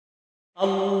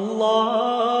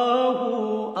আল্লাহু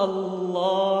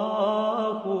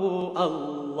আল্লাহু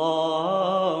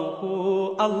আল্লাহু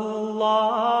আল্লাহ।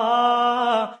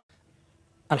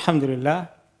 আলহামদুলিল্লাহ,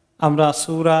 আমরা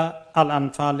সূরা আল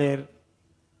আনফালের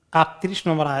 ৩৮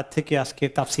 নম্বর আয়াত থেকে আজকে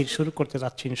তাফসির শুরু করতে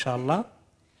যাচ্ছি ইনশাআল্লাহ।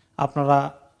 আপনারা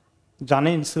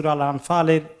জানেন সূরা আল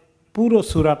আনফালের পুরো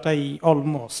সূরাটাই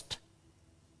অলমোস্ট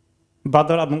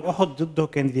বদর এবং উহুদ যুদ্ধ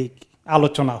কেন্দ্রিক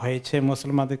আলোচনা হয়েছে,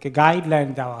 মুসলমানদেরকে গাইডলাইন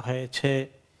দেওয়া হয়েছে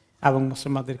এবং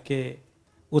মুসলমানদেরকে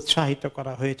উৎসাহিত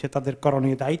করা হয়েছে তাদের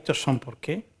করণীয় দায়িত্ব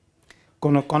সম্পর্কে।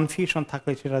 কোনো কনফিউশন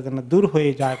থাকলে সেটা যেন দূর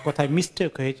হয়ে যায়, কোথায়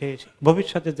মিস্টেক হয়েছে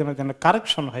ভবিষ্যতের জন্য যেন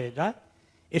কারেকশন হয়ে যায়,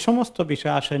 এ সমস্ত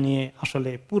বিষয় নিয়ে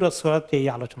আসলে পুরো সূরাতে এই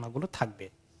আলোচনাগুলো থাকবে।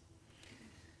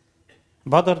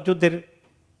 বদর যুদ্ধের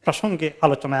প্রসঙ্গে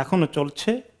আলোচনা এখনো চলছে।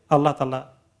 আল্লাহ তাআলা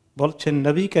বলছেন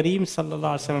নবী করিম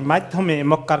সাল্লাল্লাহু আলাইহি ওয়াসাল্লামের মাধ্যমে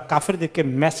মক্কার কাফেরদেরকে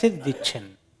মেসেজ দিচ্ছেন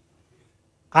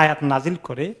আয়াত নাজিল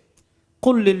করে,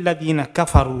 কুল লিল্লাযিনা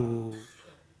কাফারু,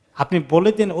 আপনি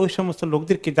বলে দেন ওই সমস্ত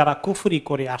লোকদেরকে যারা কুফরি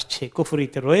করে আসছে,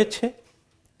 কুফরিতে রয়েছে,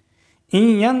 ইন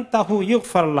ইয়ানতাহু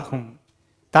ইগফার লাহুম,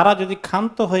 তারা যদি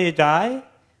ক্ষান্ত হয়ে যায়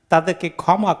তাদেরকে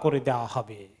ক্ষমা করে দেওয়া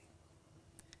হবে।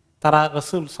 তারা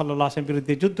রাসূল সাল্লাল্লাহু আলাইহি ওয়াসাল্লামের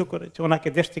বিরুদ্ধে যুদ্ধ করেছে, ওনাকে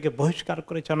দেশ থেকে বহিষ্কার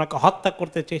করেছে, ওনাকে হত্যা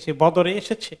করতে চেয়েছে, বদরে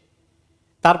এসেছে,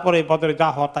 তারপরে বদরে যা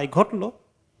হওয়া তাই ঘটলো।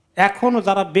 এখনো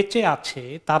যারা বেঁচে আছে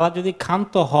তারা যদি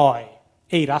ক্ষান্ত হয়,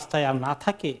 এই রাস্তায় আর না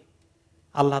থাকে,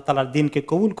 আল্লাহ তাআলার দ্বীনকে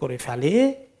কবুল করে ফেলে,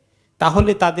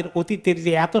 তাহলে তাদের অতীতের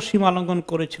যে এত সীমালঙ্ঘন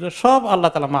করেছিল সব আল্লাহ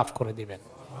তাআলা মাফ করে দিবেন।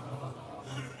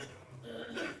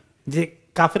 যে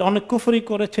কাফের অনেক কুফরি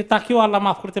করেছে তাকেও আল্লাহ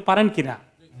মাফ করতে পারেন কিনা?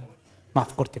 মাফ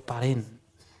করতে পারেন।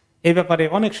 এই ব্যাপারে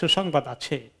অনেক সুসংবাদ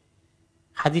আছে।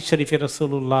 হাদিস শরীফে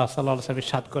রাসূলুল্লাহ সাল্লাল্লাহু আলাইহি ওয়াসাল্লাম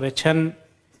ইরশাদ করেছেন,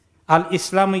 আল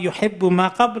ইসলাম ইউহিব্বু মা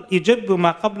ক্বাবল ইউজিব্বু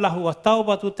মা ক্বাবলাহু ওয়া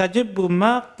তাওবাতু তাজিব্বু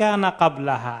মা কানা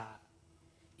ক্বাবলাহা।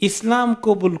 ইসলাম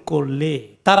কবুল করলে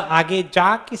তার আগে যা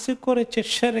কিছু করেছে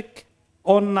শিরক,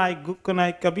 অন্যায়, গুনাহ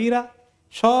কবিরা,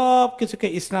 সব কিছুকে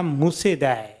ইসলাম মুছে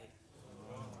দেয়,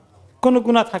 কোনো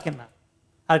গুনাহ থাকে না।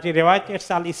 আর যে রিওয়ায়াত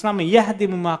এসেছে আল ইসলাম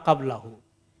ইয়াহদিমু মা ক্বাবলাহু,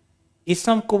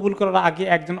 ইসলাম কবুল করার আগে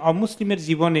একজন অমুসলিমের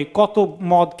জীবনে কত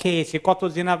মদ খেয়েছে, কত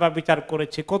জিনা ব্যভিচার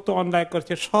করেছে, কত অন্যায়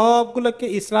করেছে, সবগুলোকে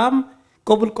ইসলাম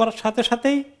কবুল করার সাথে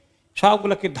সাথেই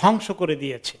সবগুলোকে ধ্বংস করে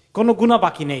দিয়েছে, কোনো গুনাহ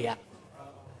বাকি নেই আর।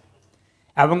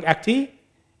 এবং একটি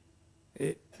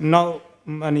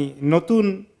মানে নতুন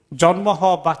জন্ম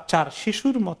হওয়া বাচ্চার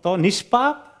শিশুর মতো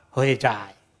নিষ্পাপ হয়ে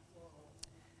যায়।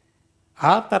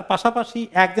 আর তার পাশাপাশি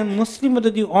একজন মুসলিম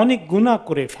যদি অনেক গুনাহ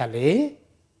করে ফেলে,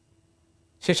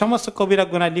 সে সমস্ত কবিরা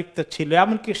গুনায় লিপ্ত ছিল,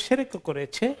 এমনকি শিরক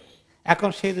করেছে, এখন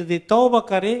সে যদি তওবা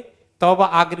করে, তওবা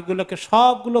আগের গুলোকে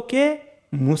সবগুলোকে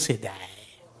মুছে দেয়।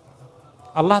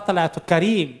 আল্লাহ তাআলা এত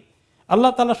কারীম।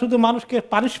 আল্লাহ তাআলা শুধু মানুষকে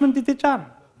পানিশমেন্ট দিতে চান,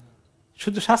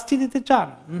 শুধু শাস্তি দিতে চান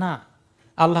না,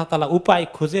 আল্লাহ তাআলা উপায়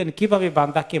খুঁজেন কিভাবে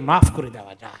বান্দাকে মাফ করে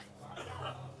দেওয়া যায়।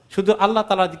 শুধু আল্লাহ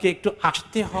তাআলার দিকে একটু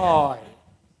আসতে হয়,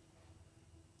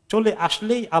 চলে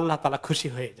আসলেই আল্লাহ তাআলা খুশি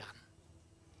হয়ে যান।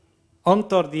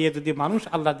 অন্তর দিয়ে যদি মানুষ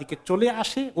আল্লাহর দিকে চলে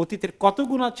আসে, অতীতের কত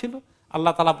গুনাহ ছিল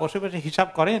আল্লাহ তাআলা বসে বসে হিসাব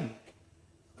করেন।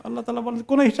 আল্লাহ তাআলা বলেন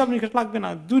কোনো হিসাব নিকাশ লাগবে না,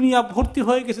 দুনিয়া ভর্তি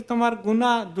হয়ে গেছে তোমার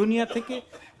গুনাহ, দুনিয়া থেকে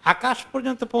আকাশ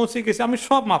পর্যন্ত পৌঁছে গেছে, আমি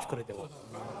সব মাফ করে দেব।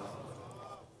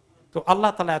 তো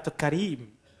আল্লাহ তাআলা এত কারীম,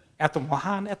 এত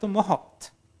মহান, এত মহৎ।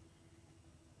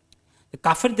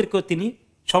 কাফেরদেরকেও তিনি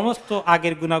সমস্ত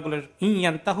আগের গুনাহগুলোর ইন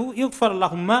ইয়ানতাহু ইগফার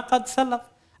লাহুম মা কাদ সালাফ,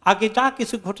 আগে যা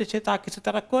কিছু ঘটেছে, তা কিছু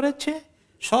তারা করেছে,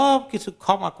 সব কিছু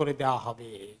ক্ষমা করে দেওয়া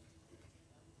হবে।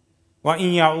 ওয়া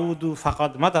ইন ইয়াউদু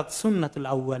ফাকাদ মাদাত সুন্নাতুল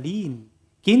আউয়ালিন,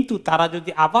 কিন্তু তারা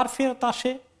যদি আবার ফেরত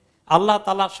আসে আল্লাহ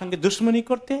তাআলার সঙ্গে দুশমনি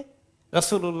করতে,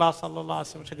 রাসূলুল্লাহ সাল্লাল্লাহু আলাইহি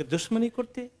ওয়াসাল্লামের সঙ্গে দুশমনি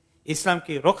করতে,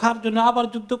 ইসলামকে রক্ষার জন্য আবার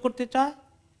যুদ্ধ করতে চায়,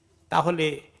 তাহলে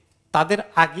তাদের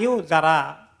আগেও যারা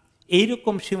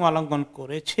এইরকম সীমা লঙ্ঘন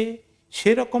করেছে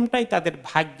সেরকমটাই তাদের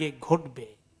ভাগ্যে ঘটবে,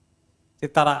 যে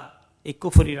তারা এই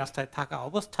কুফরি রাস্তায় থাকা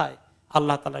অবস্থায়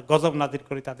আল্লাহ তাআলা গজব নাযিল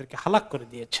করে তাদেরকে হালাক করে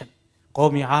দিয়েছেন।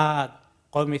 কওমে আদ,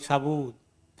 কওমে সামুদ,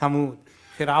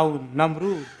 ফিরআউন,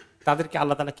 নমরুদ, তাদেরকে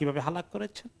আল্লাহ তাআলা কিভাবে হালাক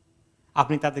করেছেন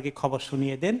আপনি তাদেরকে খবর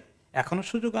শুনিয়ে দেন। এখনো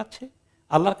সুযোগ আছে,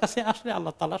 আল্লাহর কাছে আসলে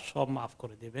আল্লাহ তাআলা সব মাফ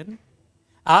করে দেবেন।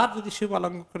 আর যদি সীমা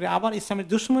লঙ্ঘন করে আবার ইসলামের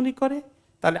দুশমনি করে,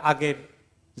 তাহলে আগের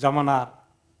জামানার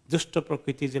দুষ্ট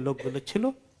প্রকৃতির যে লোকগুলো ছিল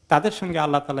তাদের সঙ্গে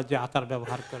আল্লাহ তাআলা যে আচার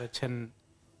ব্যবহার করেছেন,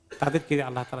 তাদেরকে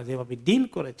আল্লাহ তাআলা যেভাবে ডিল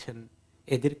করেছেন,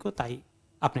 এদেরকেও তাই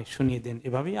আপনি শুনিয়ে দেন,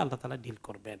 এভাবেই আল্লাহ তাআলা ডিল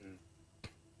করবেন।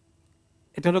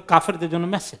 এটা হলো কাফেরদের জন্য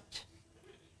মেসেজ।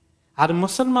 আর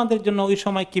মুসলমানদের জন্য ওই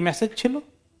সময় কি মেসেজ ছিল?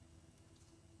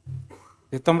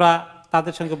 যে তোমরা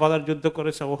তাদের সঙ্গে বদর যুদ্ধ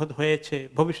করেছে, উহুদ হয়েছে,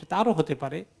 ভবিষ্যতে আরো হতে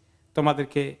পারে,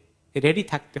 তোমাদেরকে রেডি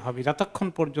থাকতে হবে, যতক্ষণ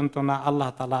পর্যন্ত না আল্লাহ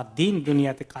তাআলার দ্বীন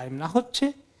দুনিয়াতে কায়েম না হচ্ছে,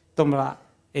 তোমরা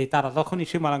তারা যখনই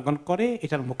সীমালঙ্ঘন করে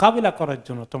এটার মোকাবিলা করার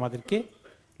জন্য তোমাদেরকে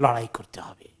লড়াই করতে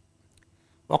হবে।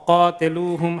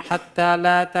 وقاتلوهم حتى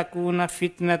لا تكون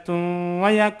فتنة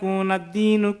ويكون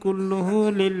الدين كله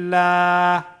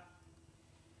لله।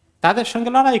 তাদের সঙ্গে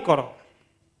লড়াই করো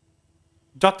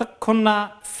যতক্ষণ না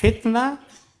ফিতনা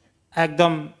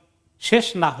একদম শেষ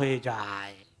না হয়ে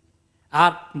যায়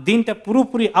আর দিনটা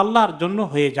পুরোপুরি আল্লাহর জন্য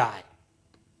হয়ে যায়।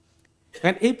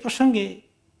 এই প্রসঙ্গে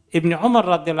ইবনে ওমর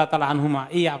রাদিয়াল্লাহু তাআলা আনহুমা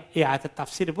এই আয়াতের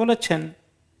তাফসীরে বলেছেন,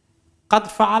 قد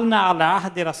فعلنا على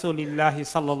عهد رسول الله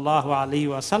صلى الله عليه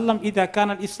وسلم اذا كان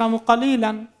الاسلام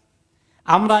قليلا।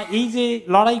 আমরা এই যে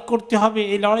লড়াই করতে হবে,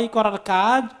 এই লড়াই করার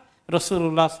কাজ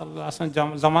রাসূলুল্লাহ সাল্লাল্লাহু আলাইহি ওয়াসাল্লাম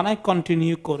জামানায়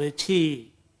কন্টিনিউ করেছি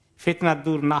ফিতনা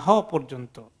দূর না হওয়া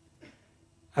পর্যন্ত।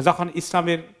 যখন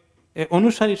ইসলামের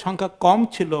অনুসারী সংখ্যা কম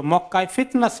ছিল, মক্কায়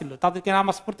ফিতনা ছিল, তাদেরকে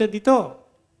নামাজ পড়তে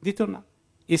দিত না,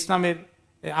 ইসলামের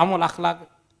আমল আখলাক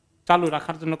চালু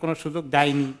রাখার জন্য কোনো সুযোগ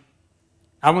দেয়নি,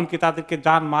 এমনকি তাদেরকে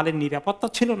জান মালের নিরাপত্তা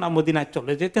ছিল না, মদিনায়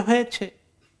চলে যেতে হয়েছে।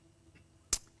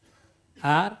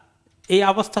 আর এই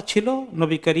অবস্থা ছিল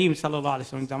নবী করিম সাল্লাল্লাহু আলাইহি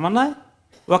ওয়াসাল্লাম জামানায়।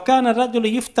 ওয়াকানা রাজুলু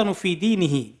ইফতানু ফি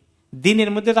দীনিহি, দ্বীনের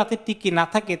মধ্যে যাতে টিকে না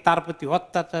থাকে তার প্রতি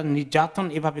অত্যাচার নির্যাতন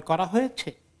এভাবে করা হয়েছে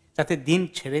যাতে দ্বীন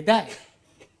ছেড়ে দেয়।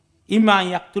 ইমা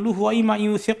ইয়াকতুলুহু ওয়া ইমা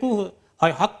ইউসিকুহু,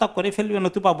 হয় হত্যা করে ফেলবে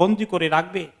নতুবা বন্দী করে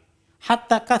রাখবে।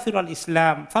 হাত্তা কাসুরাল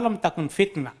ইসলাম ফালাম তাকুন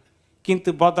ফিতনা, কিন্তু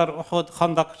বদর, উহুদ,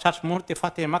 খন্দক, শেষ মুহূর্তে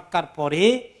ফাতে মক্কার পরে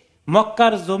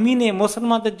মক্কার জমিনে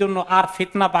মুসলমানদের জন্য আর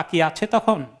ফিতনা বাকি আছে?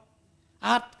 তখন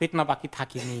আর ফিতনা বাকি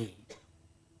থাকেনি,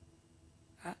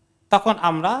 তখন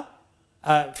আমরা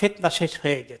ফিতনা শেষ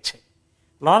হয়ে গেছে।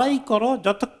 লড়াই করো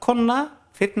যতক্ষণ না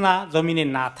ফিতনা জমিনে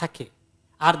না থাকে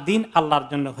আর দিন আল্লাহর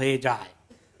জন্য হয়ে যায়।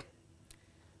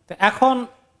 তো এখন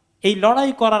এই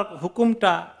লড়াই করার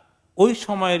হুকুমটা ওই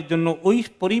সময়ের জন্য ওই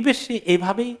পরিবেশে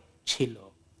এইভাবেই ছিল।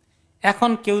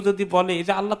 এখন কেউ যদি বলে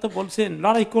যে আল্লাহ তো বলছেন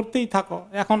লড়াই করতেই থাকো,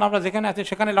 এখন আমরা যেখানে আছি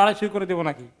সেখানে লড়াই শুরু করে দেবো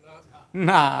নাকি?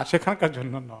 না, সেখানকার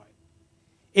জন্য নয়,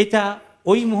 এটা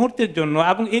ওই মুহূর্তের জন্য।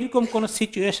 এবং এরকম কোন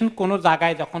সিচুয়েশন কোন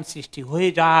জায়গায় যখন সৃষ্টি হয়ে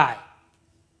যায়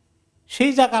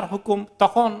সেই জায়গার হুকুম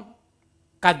তখন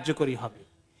কার্যকরী হবে।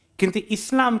 কিন্তু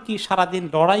ইসলাম কি সারাদিন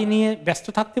লড়াই নিয়ে ব্যস্ত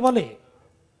থাকতে বলে?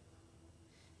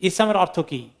 ইসলামের অর্থ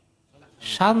কি?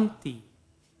 শান্তি।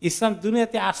 ইসলাম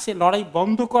দুনিয়াতে আসছে লড়াই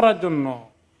বন্ধ করার জন্য,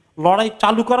 লড়াই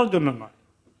চালু করার জন্য নয়।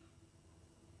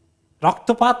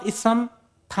 রক্তপাত ইসলাম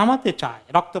থামাতে চায়,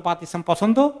 রক্তপাত ইসলাম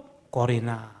পছন্দ করে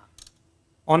না।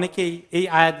 অনেকেই এই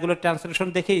আয়াতগুলোর ট্রান্সলেশন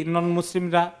দেখে নন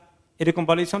মুসলিমরা এরকম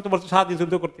বলে ইসলাম তো বলছে সারাদিন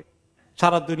যুদ্ধ করতে,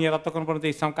 সারা দুনিয়া ততক্ষণ পর্যন্ত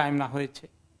ইসলাম কায়েম না হয়েছে।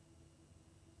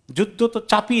 যুদ্ধ তো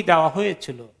চাপিয়ে দেওয়া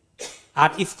হয়েছিল, আর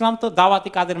ইসলাম তো দাওয়াতি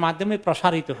কাজের মাধ্যমে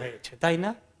প্রসারিত হয়েছে, তাই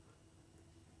না?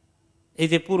 এই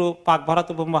যে পুরো পাক ভারত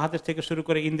উপমহাদেশ থেকে শুরু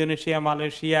করে ইন্দোনেশিয়া,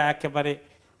 মালয়েশিয়া, একেবারে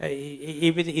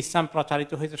এই যে ইসলাম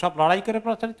প্রচারিত হয়েছে সব লড়াই করে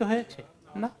প্রচারিত হয়েছে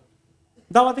না,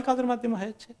 দাওয়াতি কাজের মাধ্যমে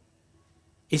হয়েছে।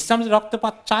 ইসলাম যে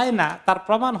রক্তপাত চায় না তার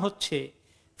প্রমাণ হচ্ছে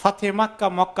ফাতে মক্কা,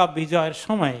 মক্কা বিজয়ের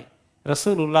সময়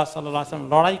রাসূলুল্লাহ সাল্লাল্লাহু আলাইহি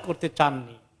ওয়াসাল্লাম লড়াই করতে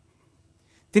চাননি।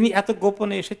 তিনি এত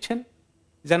গোপনে এসেছেন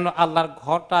যেন আল্লাহর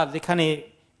ঘরটা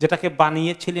যেটাকে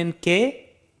বানিয়েছিলেন কে?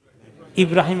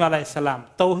 ইব্রাহিম আলাইহিস সালাম।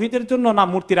 তাওহীদের জন্য না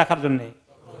মূর্তি রাখার জন্য?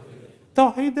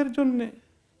 তাওহীদের জন্য।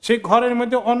 সেই ঘরের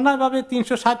মধ্যে অন্যায়ভাবে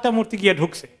 360টা মূর্তি গিয়ে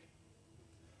ঢুকছে।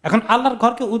 এখন আল্লাহর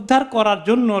ঘরকে উদ্ধার করার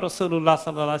জন্য রাসূলুল্লাহ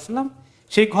সাল্লাল্লাহু আলাইহি ওয়াসাল্লাম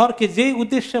সেই ঘরকে যে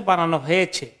উদ্দেশ্যে বানানো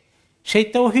হয়েছে সেই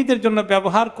তাওহীদের জন্য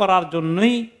ব্যবহার করার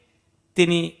জন্যই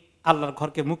তিনি আল্লাহর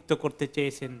ঘরকে মুক্ত করতে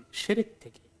চেয়েছেন শিরক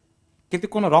থেকে, কিন্তু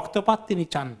কোনো রক্তপাত তিনি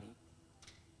চাননি।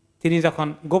 তিনি যখন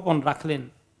গোপন রাখলেন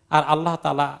আর আল্লাহ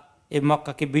তাআলা এই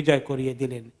মক্কাকে বিজয় করিয়ে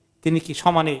দিলেন, তিনি কি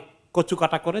সমানে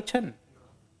কচুকাটা করেছেন?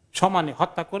 সমানে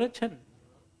হত্যা করেছেন?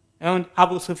 এবং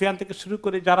আবু সুফিয়ান থেকে শুরু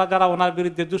করে যারা যারা ওনার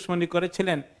বিরুদ্ধে দুশমনি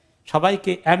করেছিলেন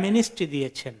সবাইকে অ্যামনেস্টি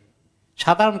দিয়েছেন,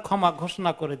 সাধারণ ক্ষমা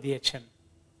ঘোষণা করে দিয়েছেন।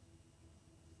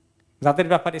 যাদের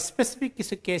ব্যাপারে স্পেসিফিক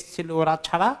কিছু কেস ছিল ওরা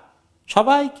ছাড়া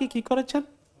সবাইকে কি করেছেন?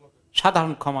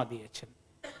 সাধারণ ক্ষমা দিয়েছেন।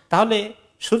 তাহলে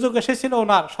সুযোগ এসেছিল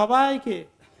ওনার সবাইকে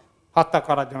হত্যা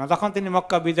করার জন্য। যখন তিনি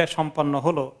মক্কা বিজয় সম্পন্ন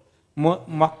হলো,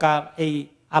 মক্কার এই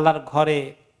আল্লাহর ঘরে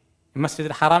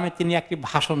মসজিদের হারামে তিনি একটি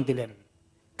ভাষণ দিলেন।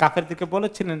 কাফেরদেরকে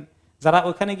বলেছিলেন যারা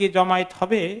ওখানে গিয়ে জমায়েত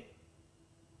হবে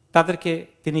তাদেরকে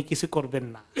তিনি কিছু করবেন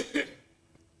না,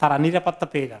 তারা নিরাপত্তা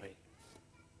পেয়ে যাবে।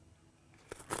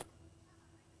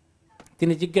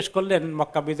 তিনি জিজ্ঞেস করলেন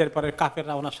মক্কা বিজয়ের পরে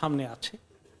কাফেররা ওনার সামনে আছে,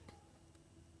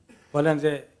 বলেন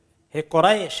যে হে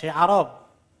কোরাইশ, হে আরব,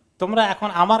 তোমরা এখন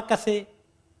আমার কাছে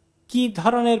কি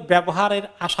ধরনের ব্যবহারের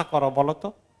আশা করো বলো তো?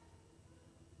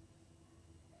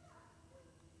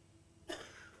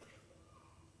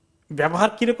 ব্যবহার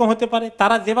কিরকম হতে পারে?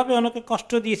 তারা যেভাবে অনেকে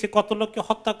কষ্ট দিয়েছে, কত লোককে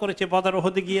হত্যা করেছে, বদর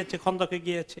ওহদে গিয়েছে, খন্দকে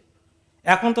গিয়েছে,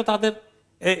 এখন তো তাদের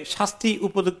শাস্তি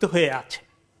উপযুক্ত হয়ে আছে।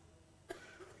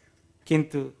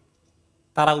 কিন্তু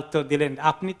তারা উত্তর দিলেন,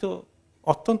 আপনি তো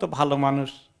অত্যন্ত ভালো মানুষ,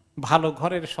 ভালো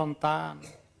ঘরের সন্তান,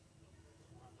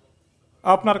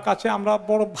 আপনার কাছে আমরা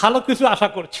বড় ভালো কিছু আশা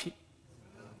করছি,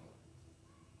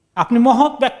 আপনি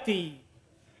মহৎ ব্যক্তি,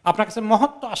 আপনার কাছে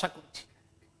মহত্ব আশা করছি।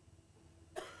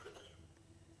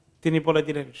 তিনি বলে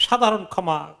দিলেন, সাধারণ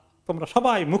ক্ষমা, তোমরা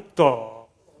সবাই মুক্ত,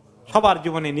 সবার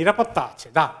জীবনে নিরাপত্তা আছে,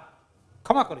 দাও,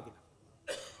 ক্ষমা করে দিলাম।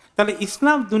 তাহলে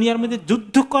ইসলাম দুনিয়ার মধ্যে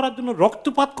যুদ্ধ করার জন্য,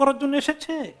 রক্তপাত করার জন্য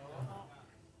এসেছে?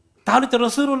 তাহলে তো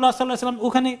রাসূলুল্লাহ সাল্লাল্লাহু আলাইহি ওয়াসাল্লাম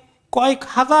ওখানে কয়েক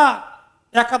হাজার,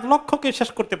 এক আধ লক্ষকে শেষ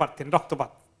করতে পারতেন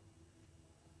রক্তপাত।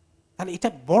 তাহলে এটা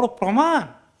বড় প্রমাণ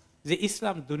যে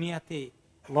ইসলাম দুনিয়াতে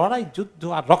লড়াই, যুদ্ধ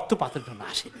আর রক্তপাতের জন্য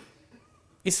আসে।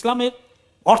 ইসলামের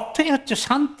অর্থই হচ্ছে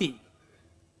শান্তি,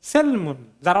 সেলমুন,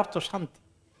 যার অর্থ শান্তি,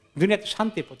 দুনিয়াতে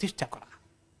শান্তি প্রতিষ্ঠা করা।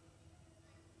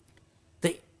 তো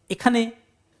এখানে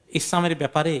ইসলামের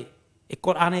ব্যাপারে এই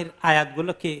কোরআনের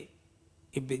আয়াতগুলোকে,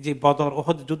 যে বদর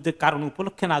ওহদ যুদ্ধের কারণ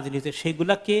উপলক্ষে নাজিল হয়েছে,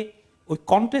 সেগুলাকে ওই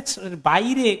কনটেক্সটের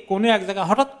বাইরে কোনো এক জায়গায়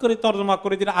হঠাৎ করে তর্জমা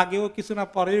করে দিলে, আগেও কিছু না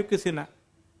পরেও কিছু না,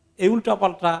 এই উল্টা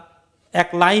পাল্টা এক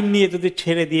লাইন নিয়ে যদি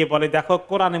ছেড়ে দিয়ে বলে, দেখো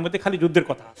কোরআনের মধ্যে খালি যুদ্ধের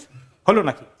কথা আছে, হলো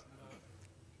নাকি?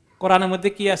 কোরআনের মধ্যে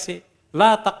কি আছে? লা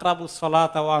তাকরাবুস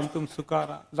সালাতা ওয়া আনতুম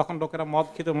সুকারা, যখন লোকেরা মদ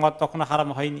খেত, মদ তখন হারাম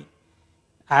হয়নি।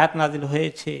 আয়াত নাজিল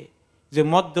হয়েছে যে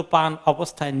মদ্যপান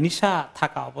অবস্থায়, নিশা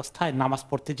থাকা অবস্থায় নামাজ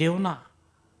পড়তে যেও না।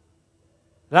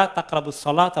 লা তাকরাবুস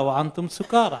সালাতা ওয়া আনতুম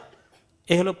সুকারা,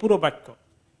 এই হলো পুরো বাক্য।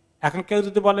 এখন কেউ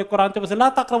যদি বলে কোরআনতে বলছে লা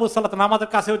তাকরাবুস সালাতা, নামাজের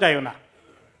কাছেও যাইও না,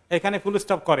 এখানে ফুল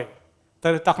স্টপ করে,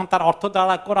 তাহলে তখন তার অর্থ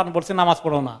দ্বারা কোরআন বলছে নামাজ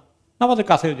পড়ো না, নামাজের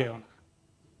কাছেও যাইও না।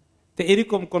 তো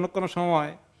এরকম কোন কোন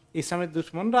সময় ইসলামের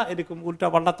দুশ্মনরা এরকম উল্টা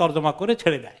পাল্টা তর্জমা করে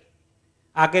ছেড়ে দেয়।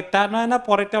 আগেরটা নয় না,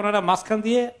 পরেরটা ওনারা মাঝখান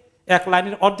দিয়ে এক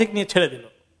লাইনের অর্ধেক নিয়ে ছেড়ে দিল।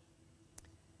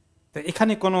 তো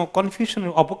এখানে কোনো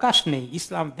কনফিউশনের অবকাশ নেই।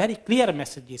 ইসলাম ভেরি ক্লিয়ার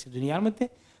মেসেজ দিয়েছে দুনিয়ার মধ্যে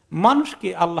মানুষকে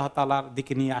আল্লাহ তাআলার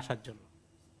দিকে নিয়ে আসার জন্য।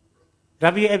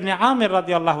 রাবি ইবনে আমির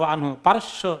রাদিয়াল্লাহু আনহু,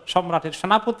 পারস্য সম্রাটের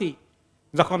সেনাপতি,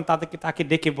 যখন তাকে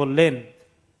ডেকে বললেন,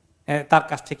 তার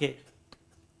কাছ থেকে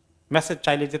মেসেজ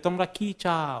চাইলে যে তোমরা কি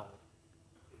চাও,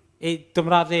 এই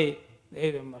তোমরা যে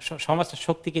সমস্ত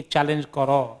শক্তিকে চ্যালেঞ্জ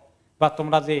করো, বা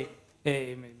তোমরা যে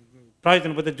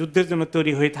প্রয়োজন বোধে যুদ্ধের জন্য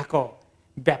তৈরি হয়ে থাকো,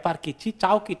 ব্যাপার কি,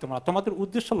 চাও কি তোমরা, তোমাদের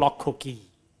উদ্দেশ্য লক্ষ্য কি?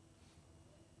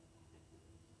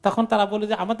 তখন তারা বলে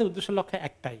যে আমাদের উদ্দেশ্য লক্ষ্য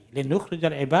একটাই,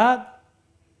 লিনুখরিজাল ইবাদ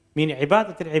মিন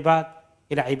ইবাদাতিল ইবাদ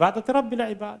ইলা ইবাদাতি রাব্বিল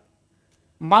ইবাদ,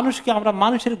 মানুষকে আমরা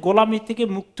মানুষের গোলামি থেকে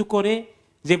মুক্ত করে,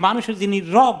 যে মানুষের যিনি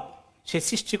রব, সে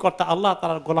সৃষ্টিকর্তা আল্লাহ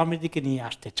তাআলার গোলামির দিকে নিয়ে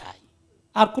আসতে চাই।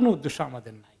 আর কোনো উদ্দেশ্য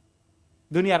আমাদের নাই।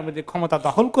 দুনিয়ার মধ্যে ক্ষমতা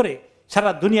দখল করে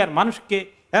সারা দুনিয়ার মানুষকে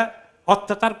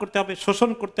অত্যাচার করতে হবে,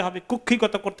 শোষণ করতে হবে,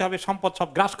 কুক্ষিগত করতে হবে, সম্পদ সব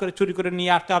গ্রাস করে চুরি করে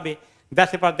নিয়ে আসতে হবে,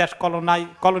 দেশের পর দেশ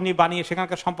কলোনি বানিয়ে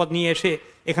সেখানকার সম্পদ নিয়ে এসে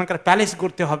এখানকার প্যালেস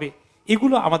করতে হবে,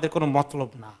 এগুলো আমাদের কোনো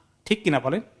মতলব না। ঠিক কিনা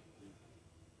বলেন?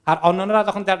 আর অন্যান্যরা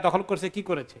যখন দেশ দখল করেছে, কি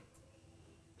করেছে?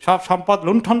 সব সম্পদ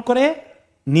লুণ্ঠন করে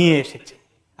নিয়ে এসেছে।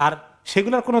 আর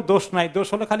সেগুলোর কোনো দোষ নাই। দোষ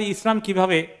হলো খালি ইসলাম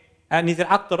কিভাবে নিজের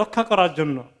আত্মরক্ষা করার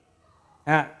জন্য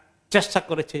চেষ্টা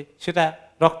করেছে, সেটা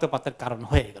রক্তপাতের কারণ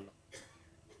হয়ে গেল।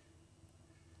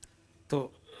 তো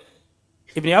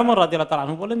ইবনে ওমর রাদিয়াল্লাহু তাআলা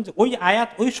আনহু বলেন যে ওই আয়াত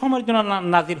ওই সময়ের জন্য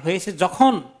নাজিল হয়েছে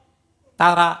যখন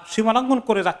তারা সীমালঙ্ঘন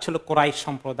করে যাচ্ছিল কুরাইশ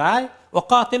সম্প্রদায়,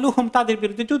 ওয়াকাতিলুহুম, তাদের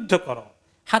বিরুদ্ধে যুদ্ধ করো,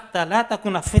 হাত্তা লা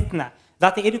তাকুনা ফিতনা,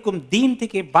 যাতে এরকম দিন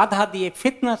থেকে বাধা দিয়ে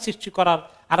ফিতনা সৃষ্টি করার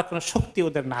আর কোনো শক্তি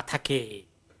ওদের না থাকে।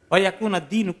 ওয়া ইয়াকুনা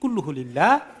দীনু কুল্লুহু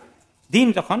লিল্লাহ,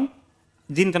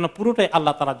 দিন যেন পুরোটাই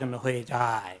আল্লাহ তাআলার জন্য হয়ে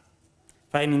যায়।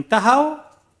 ফাইন ইনতাহাউ,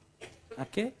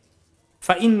 ওকে,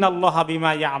 ফাইন্নাল্লাহা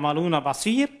বিমা ইয়ামালুনা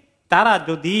বাসীর, তারা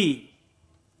যদি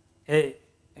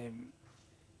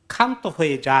ক্ষান্ত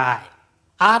হয়ে যায়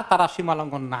আর তারা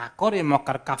সীমালঙ্ঘন না করে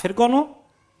মক্কার কাফেরগণ,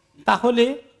 তাহলে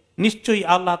নিশ্চয়ই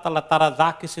আল্লাহ তাআলা তারা যা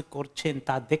কিছু করছেন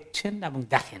তা দেখছেন এবং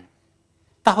দেখেন।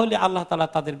 তাহলে আল্লাহ তাআলা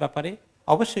তাদের ব্যাপারে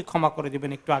অবশ্যই ক্ষমা করে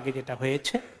দিবেন, একটু আগে যেটা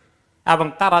হয়েছে। এবং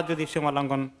তারা যদি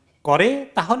সীমালঙ্ঘন করে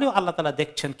তাহলেও আল্লাহ তাআলা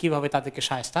দেখছেন কিভাবে তাদেরকে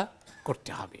শায়েস্তা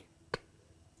করতে হবে।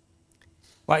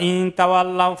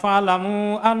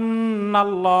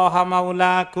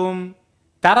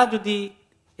 তারা যদি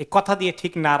এই কথা দিয়ে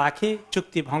ঠিক না রাখে,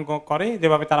 চুক্তি ভঙ্গ করে,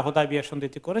 যেভাবে তারা হুদায়বিয়া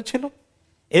সন্ধিতে করেছিল,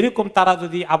 এরকম তারা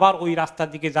যদি আবার ওই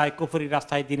রাস্তার দিকে যায়, কুফরি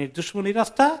রাস্তায়, দিনের দুশমনী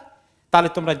রাস্তা, তাহলে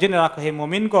তোমরা জেনে রাখো হে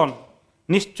মুমিনগণ,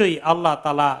 নিশ্চয়ই আল্লাহ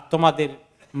তাআলা তোমাদের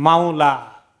মাওলা।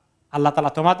 আল্লাহ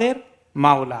তাআলা তোমাদের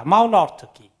মাওলা। মাওলা অর্থ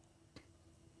কি?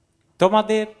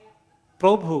 তোমাদের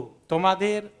প্রভু,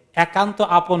 তোমাদের একান্ত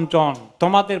আপনজন,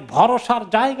 তোমাদের ভরসার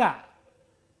জায়গা,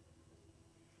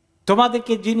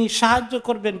 তোমাদেরকে যিনি সাহায্য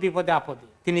করবেন বিপদে আপদে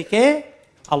তিনি কে?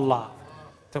 আল্লাহ।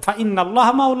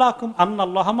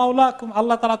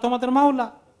 আল্লাহ তাআলা তোমাদের মাওলা।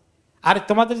 আর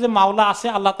তোমাদের যে মাওলা আছে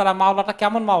আল্লাহ তাআলা, মাওলাটা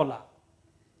কেমন মাওলা?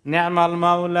 নি'মাল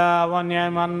মাওলা ওয়া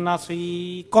নি'মান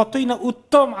নাসীর, কতই না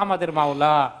উত্তম আমাদের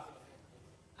মাওলা,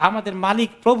 আমাদের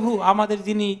মালিক প্রভু, আমাদের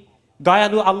যিনি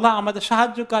দয়ালু আল্লাহ, আমাদের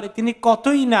সাহায্যকারী, তিনি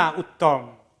কতই না উত্তম,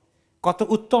 কত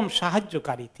উত্তম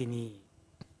সাহায্যকারী তিনি।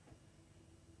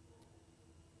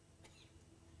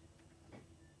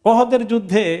 ওহদের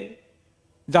যুদ্ধে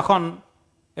যখন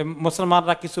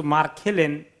মুসলমানরা কিছু মার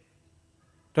খেলেন,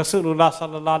 রাসূলুল্লাহ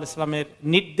সাল্লাল্লাহু আলাইহি ওয়াসাল্লামের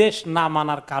নির্দেশ না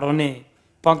মানার কারণে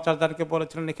 50 জনকে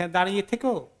বলেছিলেন এখানে দাঁড়িয়ে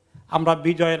থেকো, আমরা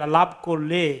বিজয় লাভ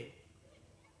করলে,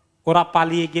 ওরা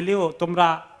পালিয়ে গেলেও তোমরা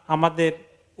আমাদের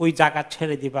ওই জায়গা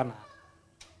ছেড়ে দিবা না,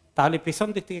 তাহলে পেছন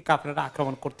দিক থেকে কাফেররা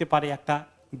আক্রমণ করতে পারে, একটা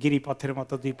গিরিপথের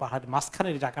মতো দুই পাহাড়ের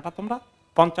মাঝখানের জায়গাটা তোমরা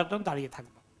 50 জন দাঁড়িয়ে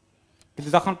থাকবা। কিন্তু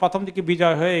যখন প্রথম দিকে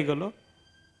বিজয় হয়ে গেল,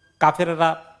 কাফেররা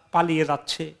পালিয়ে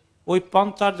যাচ্ছে, ওই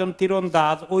 50 জন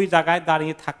তীরন্দাজ ওই জায়গায়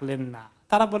দাঁড়িয়ে থাকলেন না,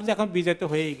 তারা বলে যে এখন বিজয় তো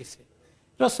হয়ে গেছে।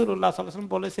 রাসূলুল্লাহ সাল্লাল্লাহু আলাইহি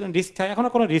ওয়াসাল্লাম বলেছিলেন রিস্ক হয়, এখনো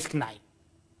কোনো রিস্ক নাই।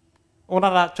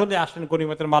 ওনারা চলে আসলেন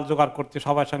গনিমতের মাল জোগাড় করতে,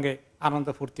 সবার সঙ্গে আনন্দ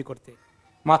ফুর্তি করতে।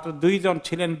 মাত্র 2 জন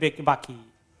ছিলেন বাকি,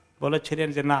 বলেছিলেন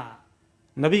যে না,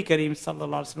 নবী করিম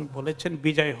সাল্লাল্লাহু আলাইহি ওয়াসাল্লাম বলেছেন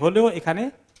বিজয় হলেও এখানে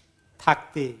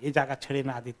থাকতে, এই জায়গা ছেড়ে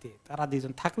না দিতে। তারা 2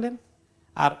 জন থাকলেন।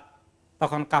 আর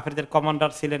তখন কাফেরদের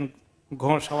কমান্ডার ছিলেন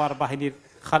ঘোড়সওয়ার বাহিনীর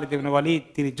খালিদ ইবনে ওয়ালিদ,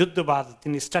 তিনি যুদ্ধবাজ,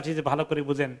 তিনি স্ট্র্যাটেজি ভালো করে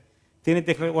বুঝেন। তিনি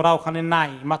দেখলেন ওরা ওখানে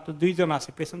নাই, মাত্র 2 জন আছে,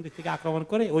 পেছন দিক থেকে আক্রমণ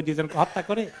করে ওই 2 জনকে হত্যা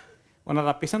করে,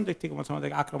 ওনারা পেছন দিক থেকে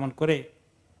মুসলমানদেরকে আক্রমণ করে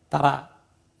তারা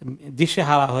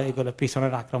দিশেহারা হয়ে গেল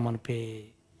পিছনের আক্রমণ পেয়ে,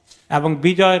 এবং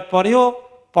বিজয়ের পরেও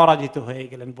পরাজিত হয়ে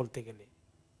গেলেন বলতে গেলে।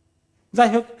 যাই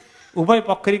হোক, উভয়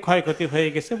পক্ষেরই ক্ষয়ক্ষতি হয়ে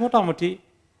গেছে, মোটামুটি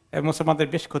মুসলমানদের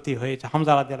বেশ ক্ষতি হয়েছে।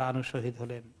 হামজা রাদিয়াল্লাহু আনহু শহীদ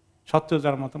হলেন, 70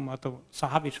 জন মতো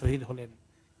সাহাবী শহীদ হলেন।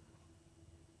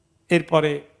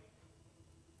 এরপরে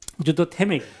যুদ্ধ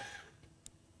থেমে গেল।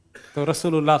 তো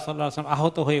রাসূলুল্লাহ সাল্লাল্লাহু আলাইহি ওয়াসাল্লাম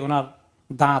আহত হয়ে ওনার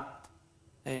দাঁত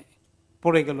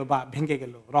পড়ে গেল বা ভেঙে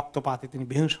গেল, রক্তপাতে তিনি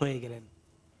বেহুশ হয়ে গেলেন।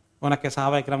 ওনাকে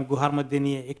সাহাবায়ে কেরাম গুহার মধ্যে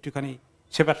নিয়ে একটুখানি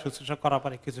সেবা শুশ্রূষা করার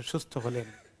পরে কিছু সুস্থ হলেন।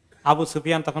 আবু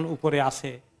সুফিয়ান তখন উপরে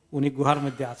আছে, উনি গুহার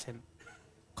মধ্যে আছেন।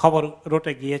 খবর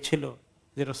রটে গিয়েছিল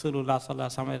যে রাসূলুল্লাহ সাল্লাল্লাহু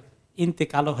আলাইহি ওয়াসাল্লামের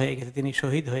ইন্তেকাল হয়ে গেছে, তিনি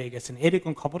শহীদ হয়ে গেছেন,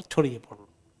 এরকম খবর ছড়িয়ে পড়ল।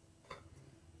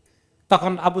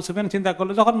 তখন আবু সুফিয়ান চিন্তা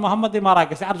করলো যখন মুহাম্মদ মারা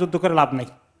গেছে আর যুদ্ধ করে লাভ নাই,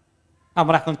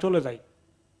 আমরা এখন চলে যাই।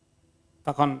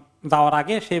 তখন যাওয়ার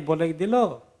আগে সে বলে দিল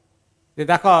যে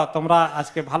দেখো, তোমরা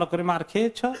আজকে ভালো করে মার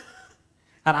খেয়েছ,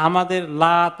 আর আমাদের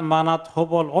লাত মানাত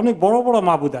হবল অনেক বড় বড়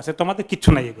মাবুদ আছে, তোমাদের কিচ্ছু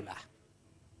নাই, এগুলা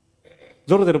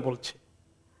জোরে জোরে বলছে।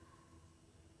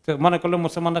 তো মনে করলো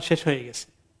মুসলমানরা শেষ হয়ে গেছে।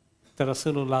 তো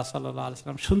রাসূলুল্লাহ সাল্লাল্লাহু আলাইহি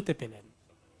ওয়াসাল্লাম শুনতে পেলেন,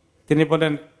 তিনি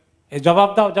বলেন জবাব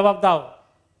দাও, জবাব দাও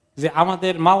যে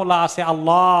আমাদের মাওলা আছে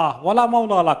আল্লাহ, ওয়ালা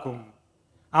মাওলা লাকুম,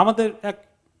 আমাদের এক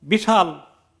বিশাল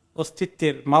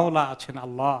অস্তিত্বের মাওলা আছেন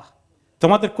আল্লাহ,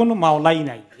 তোমাদের কোনো মাওলাই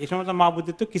নাই, এই সময়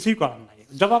মাবুদের তো কিছুই করার নাই,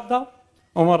 জবাব দাও।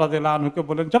 ওমর রাদিয়াল্লাহু আনহুকে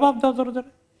বলেন জবাব দাও জোরে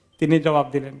জোরে। তিনি জবাব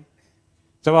দিলেন।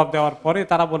 জবাব দেওয়ার পরে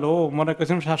তারা বলল ও মনে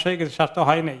করছেন শ্বাস হয়ে গেছে, শ্বাস তো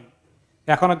হয় নাই,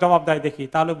 এখনো জবাব দেয় দেখি।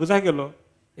 তাহলে বোঝা গেল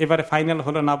এবারে ফাইনাল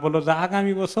হলো না। বললো যে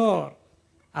আগামী বছর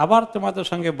আবার তোমাদের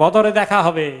সঙ্গে বদরে দেখা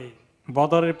হবে,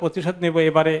 বদরের প্রতিশোধ নেব,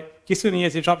 এবারে কিছু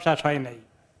নিয়েছি, সব শেষ হয় নাই।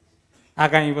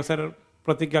 আগামী বছর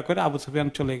প্রতিজ্ঞা করে আবু সুফিয়ান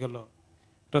চলে গেল।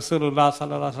 রাসূলুল্লাহ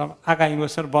সাল্লাল্লাহু আলাইহি ওয়াসাল্লাম আগামী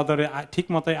বছর বদরে ঠিক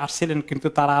মতোই আসছিলেন, কিন্তু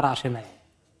তারা আর আসে নাই।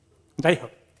 যাই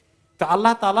হোক, তো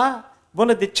আল্লাহ তাআলা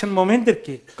বলে দিচ্ছেন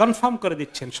মুমিনদেরকে, কনফার্ম করে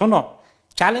দিচ্ছেন, শোনো,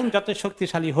 চ্যালেঞ্জ যত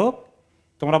শক্তিশালী হোক,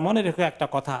 তোমরা মনে রেখো একটা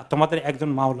কথা, তোমাদের একজন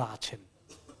মাওলা আছেন,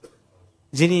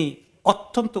 যিনি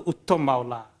অত্যন্ত উত্তম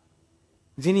মাওলা,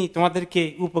 যিনি তোমাদেরকে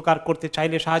উপকার করতে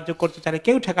চাইলে, সাহায্য করতে চাইলে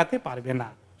কেউ ঠেকাতে পারবে না,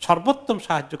 সর্বোত্তম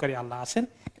সাহায্যকারী আল্লাহ আছেন,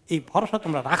 এই ভরসা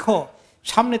তোমরা রাখো।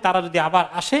 সামনে তারা যদি আবার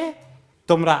আসে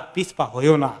তোমরা পিছপা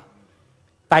হইও না।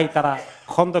 তাই তারা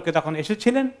খন্দকে যখন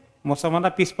এসেছিলেন,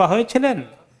 মুসলমানরা পিছপা হয়েছিলেন,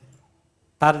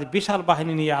 তার বিশাল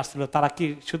বাহিনী নিয়ে আসছিল, তারা কি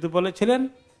শুধু বলেছিলেন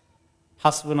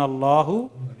হাসবুনাল্লাহু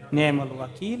নি'মাল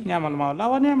ওয়াকিল, নি'মাল মাওলা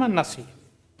ওয়া নি'মান নাসির।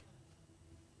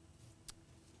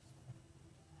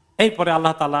 এরপরে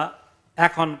আল্লাহ তাআলা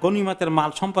এখন গনিমতের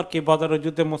মাল সম্পর্কে, বদরের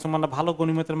যুদ্ধে মুসলমানরা ভালো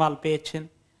গনিমতের মাল পেয়েছেন,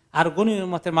 আর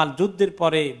গনিমতের মাল যুদ্ধের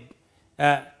পরে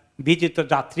বিজিত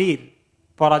যাত্রীর,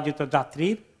 পরাজিত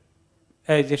যাত্রীর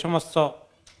যে সমস্ত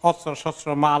অস্ত্র শস্ত্র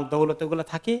মাল দৌলত এগুলো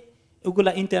থাকে,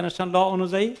 ওগুলা ইন্টারন্যাশনাল ল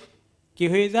অনুযায়ী কি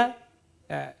হয়ে যায়,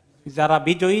 যারা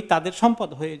বিজয়ী তাদের সম্পদ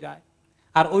হয়ে যায়।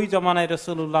 আর ওই জমানায়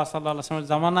রাসূলুল্লাহ সাল্লাল্লাহু আলাইহি ওয়াসাল্লামের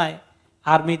জমানায়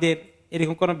আর্মিদের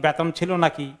এরকম কোনো বেতন ছিল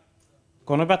নাকি?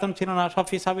 কোনো বেতন ছিল না, সব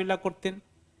ফিসাবিল্লাহ করতেন।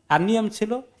 আর নিয়ম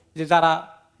ছিল যে যারা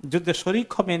যুদ্ধে শরিক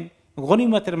হবেন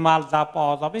গনিমতের মাল যা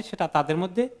পাওয়া যাবে সেটা তাদের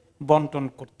মধ্যে বন্টন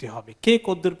করতে হবে, কে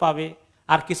কদ্দুর পাবে,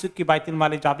 আর কিছু কি বাইতুল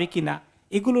মালে যাবে কিনা,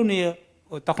 এগুলো নিয়ে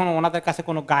তখন ওনাদের কাছে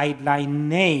কোনো গাইডলাইন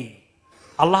নেই।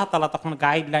 আল্লাহ তাআলা তখন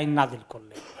গাইডলাইন নাজিল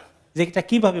করলেন যে এটা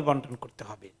কিভাবে বন্টন করতে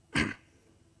হবে।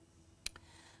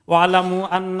 وَاعْلَمُوا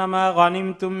أَنَّمَا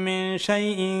غَنِمْتُم مِّن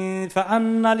شَيْءٍ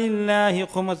فَأَنَّ لِلَّهِ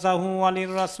خُمُسَهُ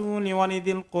وَلِلرَّسُولِ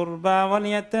وَلِذِي الْقُرْبَى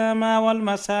وَالْيَتَامَى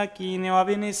وَالْمَسَاكِينِ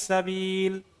وَابْنِ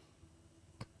السَّبِيلِ।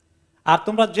 আর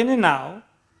তোমরা জেনে নাও,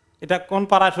 এটা কোন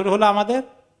পারা শুরু হলো আমাদের?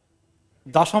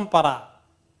 10ম পারা,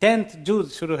 10th জুজ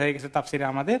শুরু হয়ে গেছে তাফসিরে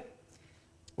আমাদের।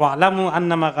 ওয়ালামু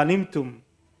আন্নামা গানিমতুম,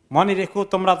 মনে রেখো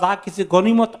তোমরা যা কিছু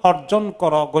গনিমত অর্জন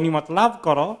করো, গনিমত লাভ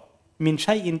করো, মিন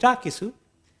শাইইন যা কিছু,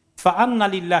 ফাআন্না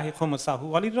লিল্লাহি খুমুসাহু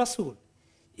ওয়া লিররাসূল,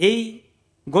 এই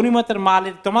গনিমতের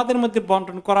মালের তোমাদের মধ্যে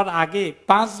বন্টন করার আগে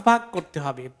 5 ভাগ করতে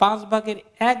হবে। 5 ভাগের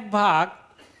 1 ভাগ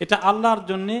এটা আল্লাহর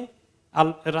জন্য,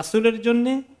 রাসূলের জন্য,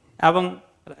 এবং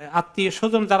আত্মীয়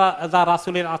স্বজন যারা যা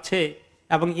রাসূলের আছে,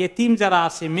 এবং ইয়েতিম যারা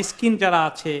আছে, মিসকিন যারা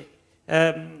আছে,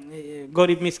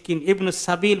 গরিব মিসকিন, ইবনুস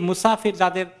সাবিল, মুসাফির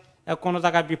যাদের কোনো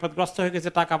জায়গায় বিপদগ্রস্ত হয়ে গেছে,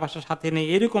 টাকা পয়সা সাথে নেই,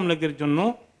 এরকম লোকদের জন্য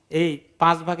এই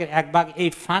 5 ভাগের 1 ভাগ এই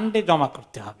ফান্ডে জমা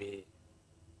করতে হবে।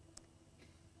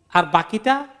 আর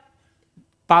বাকিটা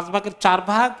 5 ভাগের 4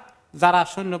 ভাগ যারা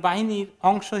সৈন্যবাহিনীর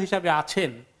অংশ হিসাবে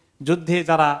আছেন, যুদ্ধে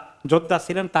যারা যোদ্ধা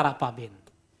ছিলেন তারা পাবেন।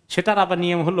 সেটার আবার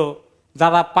নিয়ম হলো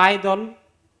যারা পায়দল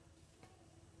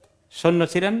সৈন্য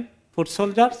ছিলেন, ফুট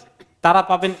সোলজার্স, তারা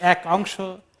পাবেন 1 অংশ,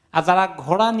 আর যারা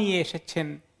ঘোড়া নিয়ে এসেছেন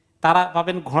তারা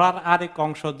পাবেন ঘোড়ার আরেক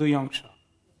অংশ, 2 অংশ।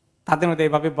 তাদের মধ্যে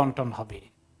এইভাবে বন্টন হবে।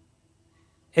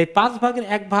 এই 5 ভাগের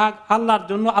 1 ভাগ আল্লাহর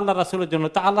জন্য, আল্লাহ রাসূলের জন্য।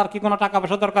 তা আল্লাহর কি কোনো টাকা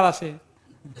পয়সা দরকার আছে?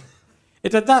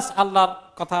 এটা জাস্ট আল্লাহর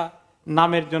কথা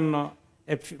নামের জন্য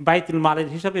বাইতুল মালের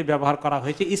হিসাবে ব্যবহার করা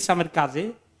হয়েছে ইসলামের কাজে।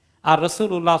 আর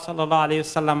রাসূলুল্লাহ সাল্লাল্লাহু আলাইহি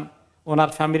ওয়াসাল্লাম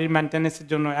ওনার ফ্যামিলির মেইনটেনেন্সের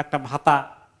জন্য একটা ভাতা,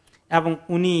 এবং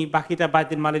উনি বাকিটা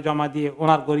বাইতুল মালে জমা দিয়ে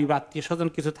ওনার গরিব আত্মীয় স্বজন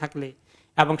কিছু থাকলে,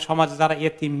 এবং সমাজে যারা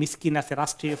ইয়েতিম মিসকিন আছে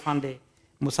রাষ্ট্রীয় ফান্ডে,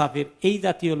 মুসাফির, এই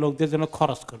জাতীয় লোকদের জন্য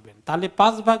খরচ করবেন। তাহলে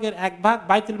 5 ভাগের 1 ভাগ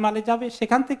বাইতুল মালে যাবে,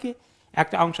 সেখান থেকে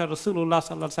একটা অংশ রাসূলুল্লাহ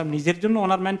সাল্লাল্লাহু আলাইহি ওয়াসাল্লাম নিজের জন্য,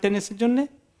 ওনার মেইনটেনেন্সের জন্য,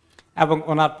 এবং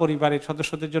ওনার পরিবারের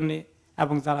সদস্যদের জন্য,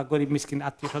 এবং যারা গরিব মিসকিন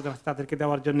আত্মীয় স্বজন আছে তাদেরকে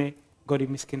দেওয়ার জন্য গরিব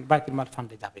মিসকিন বাইতুল মাল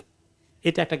ফান্ডে যাবে।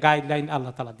 এটা একটা গাইডলাইন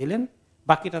আল্লাহ তাআলা দিলেন,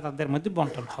 বাকিটা তাদের মধ্যে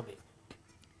বন্টন হবে।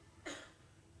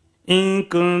 ইন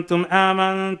কুনতুম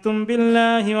আমানতুম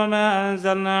বিল্লাহি ওয়া মা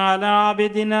আনজালনা আলা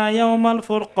আবদিনা ইয়াওমাল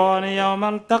ফুরকান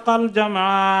ইয়াওমাল তাকাল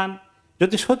জামআন,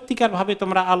 যদি সত্যিকার ভাবে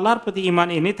তোমরা আল্লাহর প্রতি ঈমান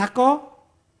এনে থাকো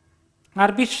আর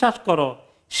বিশ্বাস করো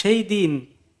সেই দিন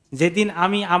যেদিন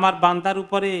আমি আমার বান্দার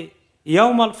উপরে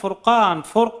ইয়াওমাল ফুরকান,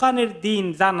 ফুরকানের দিন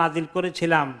যা নাজিল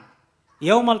করেছিলাম,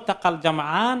 ইয়াওমাল তাকাল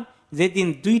জামআন, যেদিন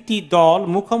 2টি দল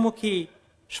মুখোমুখি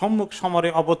সম্মুখ সমরে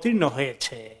অবতীর্ণ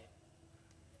হয়েছে।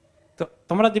 তো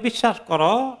তোমরা যে বিশ্বাস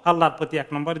করো আল্লাহর প্রতি 1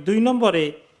 নম্বরে, 2 নম্বরে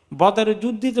বদরের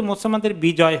যুদ্ধে যে মুসলমানদের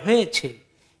বিজয় হয়েছে,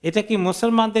 এটা কি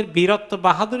মুসলমানদের বীরত্ব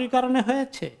বাহাদুরির কারণে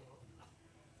হয়েছে?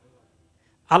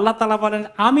 আল্লাহ তাআলা বলেন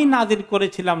আমি নাজিল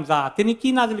করেছিলাম যা, তিনি কি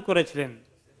নাজিল করেছিলেন?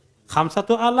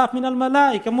 50,000 মিনাল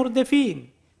মালাইকা মুরদিফিন,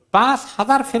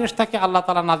 5000 ফেরেশতাকে আল্লাহ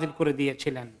তাআলা নাজিল করে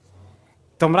দিয়েছিলেন।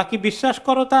 তোমরা কি বিশ্বাস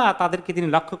করো তা? তাদেরকে তিনি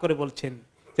লক্ষ্য করে বলছেন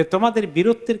যে তোমাদের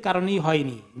বীরত্বের কারণেই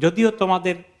হয়নি, যদিও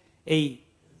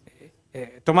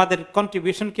তোমাদের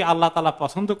কন্ট্রিবিউশনকে আল্লাহ তাআলা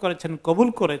পছন্দ করেছেন, কবুল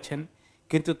করেছেন,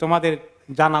 কিন্তু তোমাদের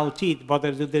জানা উচিত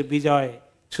বদর যুদ্ধের বিজয়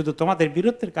শুধু তোমাদের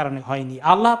বীরত্বের কারণে হয়নি।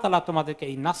 আল্লাহ তাআলা তোমাদেরকে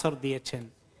এই নাসর দিয়েছেন,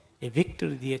 এই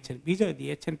ভিক্টরি দিয়েছেন, বিজয়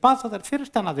দিয়েছেন, 5000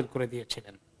 ফেরেশতা নাজিল করে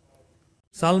দিয়েছিলেন।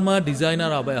 Salma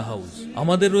designer abaya house.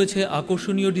 আমাদের রয়েছে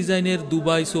আকর্ষণীয় ডিজাইনের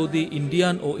দুবাই, সৌদি,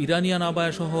 ইন্ডিয়ান ও ইরানিয়ান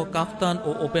আবায়া সহ কাফতান ও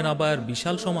ওপেন আবায়ার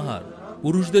বিশাল সমাহার।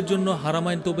 পুরুষদের জন্য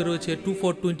হারামাইন তোপে রয়েছে 2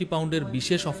 for 20 পাউন্ডের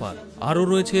বিশেষ অফার। আরও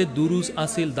রয়েছে দুরুজ,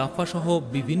 আসিল, দাফা সহ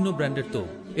বিভিন্ন ব্র্যান্ডের তোপ।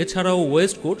 এছাড়াও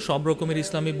ওয়েস্ট কোট, সব রকমের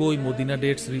ইসলামী বই, Medina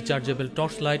dates, rechargeable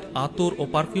torch light, আতর ও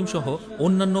পারফিউম সহ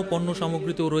অন্যান্য পণ্য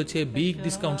সামগ্রীতেও রয়েছে big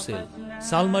discount sell.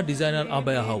 Salma designer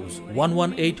abaya house,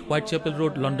 118 white chapel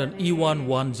road, London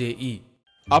E11JE।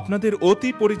 আপনাদের অতি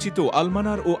পরিচিত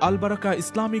আলমানার ও আলবারাকা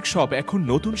ইসলামিক শপ এখন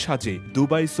নতুন সাজে।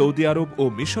 দুবাই, সৌদি আরব ও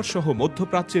মিশর সহ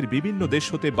মধ্যপ্রাচ্যের বিভিন্ন দেশ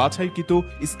হতে বাছাইকৃত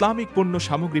ইসলামিক পণ্য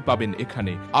সামগ্রী পাবেন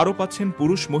এখানে। আরও পাচ্ছেন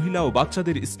পুরুষ, মহিলা ও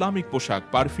বাচ্চাদের ইসলামিক পোশাক,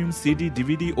 পারফিউম, সিডি,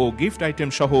 ডিভিডি ও গিফট আইটেম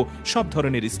সহ সব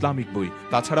ধরনের ইসলামিক বই।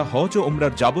 তাছাড়া হজ ও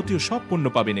উমরার যাবতীয় সব পণ্য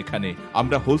পাবেন এখানে।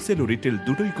 আমরা হোলসেল ও রিটেল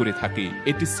দুটোই করে থাকি।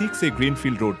 86A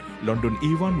greenfield road, London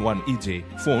E11EJ।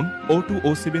 Phone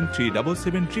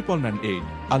 02073779998।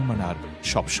 আলমানার,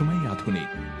 সবসময় আধুনিক।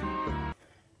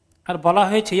 আর বলা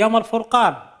হয়েছে ইয়ামাল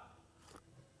ফুরকান,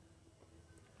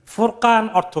 ফুরকান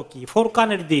অর্থ কি?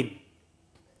 ফুরকানের দিন।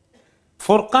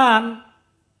 ফুরকান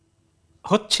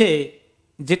হচ্ছে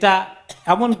যেটা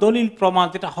এমন দলিল প্রমাণ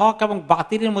যেটা হক এবং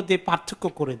বাতিলের মধ্যে পার্থক্য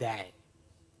করে দেয়।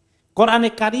 কোরআনে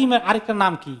কারীমের আরেকটা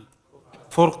নাম কি?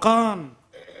 ফুরকান,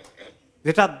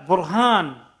 যেটা বুরহান,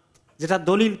 যেটা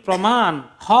দলিল প্রমাণ,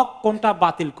 হক কোনটা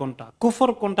বাতিল কোনটা, কুফর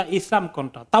কোনটা ইসলাম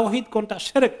কোনটা, তাওহীদ কোনটা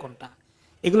শিরক কোনটা,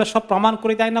 এগুলো সব প্রমাণ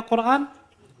করে দেয় না কোরআন?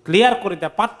 ক্লিয়ার করে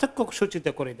দেয়, পার্থক্য সূচিত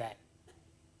করে দেয়,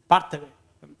 পার্থক্য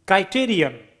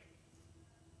ক্রাইটেরিয়ান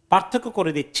পার্থক্য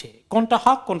করে দিচ্ছে কোনটা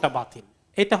হক কোনটা বাতিল।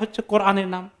 এটা হচ্ছে কোরআনের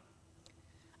নাম।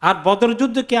 আর বদর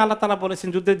যুদ্ধকে আল্লাহ তাআলা বলেছেন,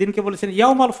 যুদ্ধের দিনকে বলেছেন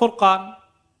ইয়াউমুল ফুরকান,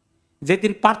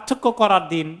 যেদিন পার্থক্য করার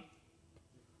দিন,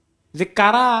 যে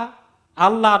কারা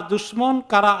আল্লাহর দুশমন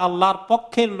কারা আল্লাহর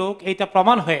পক্ষের লোক, এইটা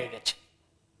প্রমাণ হয়ে গেছে।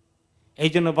 এই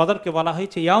জন্য বদরকে বলা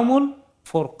হয়েছে ইয়াউমুল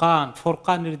ফুরকান,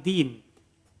 ফুরকানের দিন।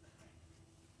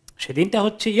 সেদিনটা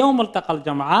হচ্ছে ইয়াউমুল তাকাল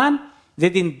জামআন,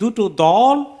 যেদিন দুটো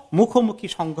দল মুখোমুখি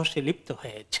সংঘর্ষে লিপ্ত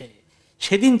হয়েছে।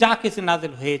 সেদিন যা কিছু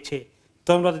নাযিল হয়েছে,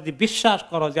 তোমরা যদি বিশ্বাস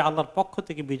করো যে আল্লাহর পক্ষ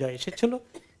থেকে বিজয় এসেছিল,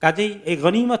 কাজেই এই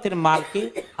গনিমতের মালকে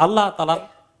আল্লাহ তাআলার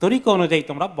তরিকা অনুযায়ী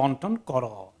তোমরা বন্টন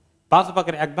করো। 5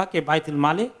 ভাগের 1 ভাগ বাইতুল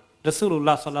মালে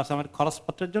রাসূলুল্লাহ সাল্লাল্লাহু আলাইহি ওয়াসাল্লামের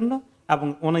খরচপত্রের জন্য এবং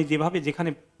উনি যেভাবে যেখানে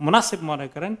মুনাসিব মনে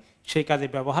করেন সেই কাজে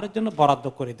ব্যবহারের জন্য বরাদ্দ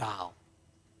করে দাও।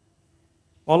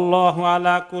 আল্লাহু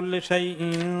আলা কুল্লি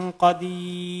শাইইন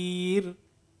কাদির।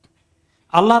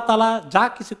 আল্লাহ তাআলা যা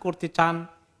কিছু করতে চান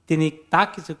তিনি তা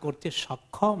কিছু করতে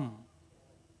সক্ষম।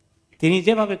 তিনি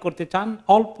যেভাবে করতে চান,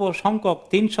 অল্প সংখ্যক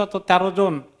 313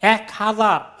 জন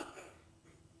 1000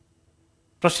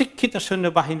 প্রশিক্ষিত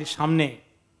সৈন্যবাহিনীর সামনে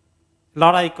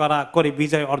লড়াই করা করে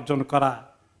বিজয় অর্জন করা,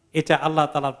 এটা আল্লাহ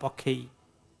তাআলার পক্ষেই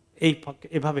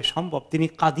এভাবে সম্ভব। তিনি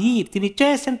কাদির, তিনি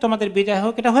চেয়েছেন তোমাদের বিজয়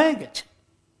হোক, এটা হয়ে গেছে।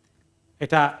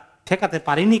 এটা ঠেকাতে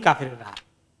পারেনি কাফেররা।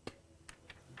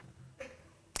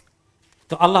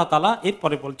 তো আল্লাহ তাআলা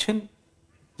এরপরে বলছেন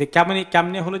যে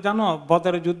কেমনে হলো জানো?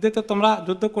 বদরের যুদ্ধে তো তোমরা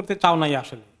যুদ্ধ করতে চাও নাই।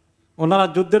 আসলে ওনারা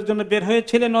যুদ্ধের জন্য বের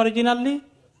হয়েছিলেন অরিজিনালি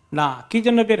না, কি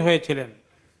জন্য বের হয়েছিলেন?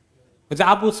 যে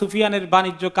আবু সুফিয়ানের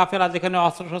বাণিজ্য কাফেরা যেখানে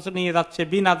অস্ত্র শস্ত্র নিয়ে যাচ্ছে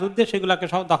বিনা যুদ্ধে, সেগুলাকে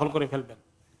সব দখল করে ফেলবেন,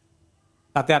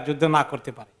 তাতে আর যুদ্ধ না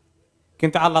করতে পারে।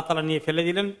 কিন্তু আল্লাহ তাআলা নিয়ে ফেলে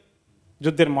দিলেন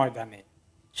যুদ্ধের ময়দানে।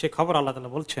 সে খবর আল্লাহ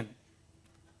তাআলা বলছেন,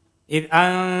 ইয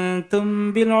আনতুম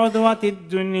বিল উদওয়াতিদ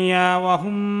দুনিয়া ওয়া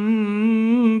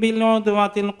হুম বিল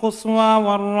উদওয়াতিল কুসওয়া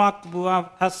ওয়ার রাকবু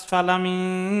আসফালা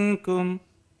মিনকুম।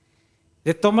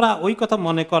 যে তোমরা ওই কথা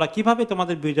মনে করা, কিভাবে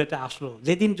তোমাদের বিজয়টা আসলো?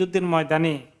 যেদিন যুদ্ধের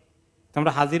ময়দানে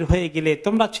তোমরা হাজির হয়ে গেলে,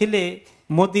 তোমরা ছিলে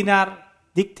মদিনার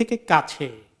দিক থেকে কাছে,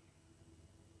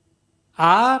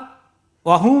 আর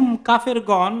ওয়াহুম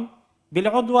কাফেরগণ বিল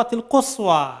উদওয়াতিল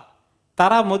কুসওয়া,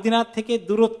 তারা মদিনার থেকে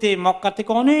দূরত্বে, মক্কা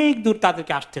থেকে অনেক দূর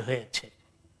তাদেরকে আসতে হয়েছে।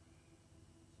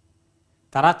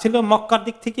 তারা ছিল মক্কার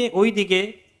দিক থেকে ওই দিকে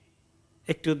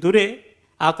একটু দূরে,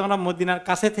 আর তোমরা মদিনার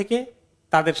কাছে থেকে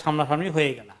তাদের সামনাসামনি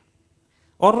হয়ে গেল।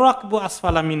 ওর রাকবু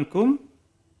আসফালা মিনকুম,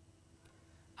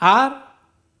 আর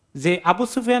যে আবু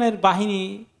সুফিয়ানের বাহিনী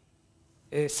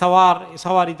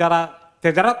সওয়ারি যারা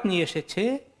তেজারাত নিয়ে এসেছে,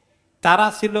 তারা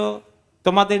ছিল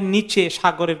তোমাদের নিচে,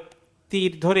 সাগরের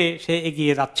তীর ধরে সে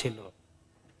এগিয়ে যাচ্ছিল।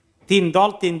 3 দল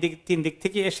 3 দিক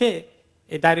থেকে এসে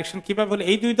এই ডাইরেকশন কিভাবে হলো,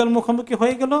 এই 2 দল মুখোমুখি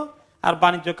হয়ে গেল, আর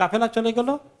বাণিজ্য কাফেলা চলে গেল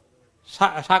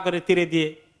সাগরের তীরে দিয়ে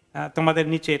তোমাদের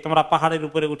নিচে। তোমরা পাহাড়ের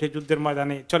উপরে উঠে যুদ্ধের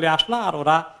ময়দানে চলে আসলা, আর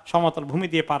ওরা সমতল ভূমি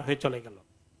দিয়ে পার হয়ে চলে গেল।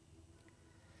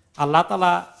 আল্লাহ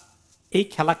তাআলা এই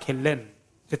খেলা খেললেন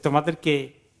যে তোমাদেরকে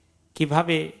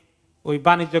কিভাবে ওই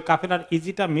বাণিজ্য কাফেলার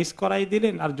ইজিটা মিস করাই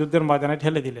দিলেন, আর যুদ্ধের ময়দানে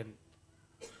ঠেলে দিলেন।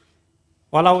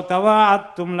 ওয়ালাউ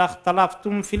তাওয়াআদতুম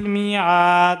লাখতালাফতুম ফিল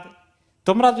মিআদ,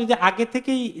 তোমরা যদি আগে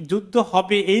থেকেই যুদ্ধ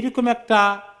হবে এইরকম একটা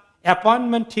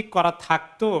অ্যাপয়েন্টমেন্ট ঠিক করা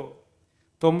থাকতো,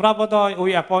 তোমরা বোধহয়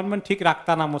ওই অ্যাপয়েন্টমেন্ট ঠিক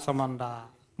রাখতা না। মুসলমানরা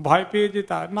ভয় পেয়ে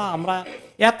যেত, না আমরা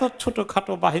এত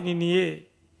ছোটখাটো বাহিনী নিয়ে,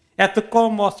 এত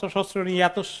কম অস্ত্র শস্ত্র নিয়ে,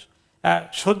 এত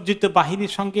সজ্জিত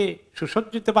বাহিনীর সঙ্গে,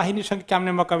 সুসজ্জিত বাহিনীর সঙ্গে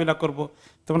কেমনে মোকাবিলা করব?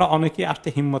 তোমরা অনেকে আসতে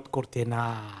হিম্মত করতে না।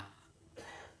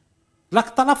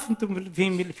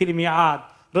 ফিল মিআদ,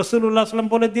 রাসূলুল্লাহ সাল্লাল্লাহু আলাইহি ওয়াসাল্লাম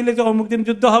বলে দিলে যে অমুক দিন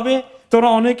যুদ্ধ হবে, তোমরা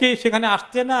অনেকে সেখানে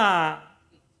আসতে না।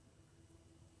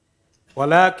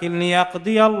 ওয়ালাকিন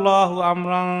লিয়াকদিয়াল্লাহু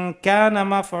আমরান কানা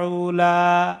মাফউলা,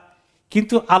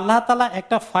 কিন্তু আল্লাহ তাআলা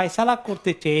একটা ফয়সালা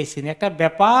করতে চেয়েছেন, একটা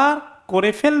ব্যাপার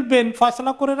করে ফেলবেন,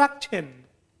 ফয়সালা করে রাখছেন,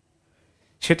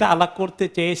 সেটা আল্লাহ করতে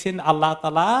চেয়েছেন। আল্লাহ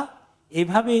তাআলা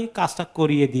এইভাবে কাজটা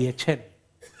করিয়ে দিয়েছেন।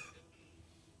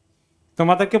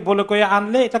 তোমাদেরকে বলে কয়ে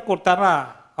আনলে এটা করতে না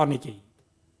অনেকেই।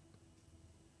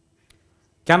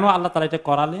 কেন আল্লাহ তাআলা এটা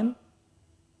করালেন?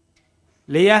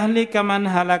 লিয়াহলিকা মান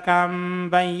হালাকা আন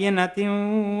বাইয়িনাতিন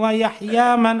ওয়া ইয়াহইয়া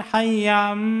মান হাইয়া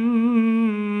আন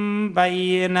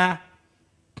বাইয়িনাহ,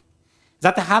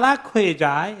 যাতে হালাক হয়ে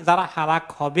যায়, যারা হালাক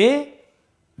হবে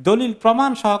দলিল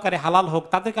প্রমাণ সহকারে হালাল হোক,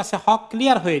 তাদের কাছে হক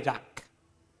ক্লিয়ার হয়ে যাক।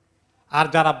 আর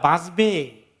যারা বাঁচবে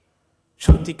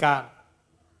সত্যিকার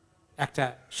একটা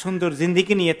সুন্দর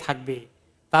জিন্দেগি নিয়ে থাকবে,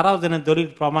 তারাও যেন দলিল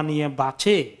প্রমাণ নিয়ে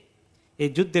বাঁচে। এই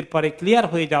যুদ্ধের পরে ক্লিয়ার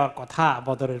হয়ে যাওয়ার কথা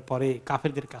বদরের পরে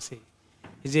কাফেরদের কাছে,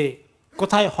 যে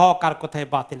কোথায় হক আর কোথায়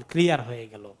বাতিল ক্লিয়ার হয়ে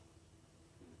গেল।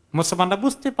 মুসলমানরা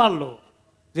বুঝতে পারলো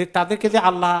যে তাদেরকে যে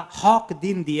আল্লাহ হক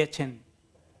দিন দিয়েছেন,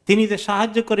 তিনি যে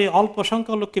সাহায্য করে অল্প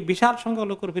সংখ্যক লোককে বিশাল সংখ্যক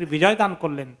লোকের উপর বিজয় দান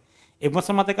করলেন, এই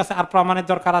মুসলমানদের কাছে আর প্রমাণের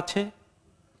দরকার আছে?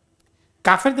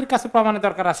 কাফেরদের কাছে প্রমাণের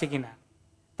দরকার আছে কিনা?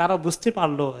 তারা বুঝতে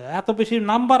পারলো এত বেশি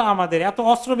নাম্বার আমাদের, এত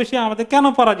অস্ত্র বেশি আমাদের, কেন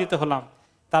পরাজিত হলাম?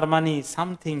 তার মানে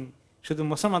সামথিং শুধু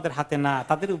মুসলমানদের হাতে না,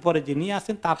 তাদের উপরে যিনি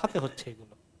আছেন তার হাতে হচ্ছে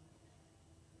এগুলো।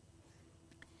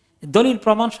 দলিল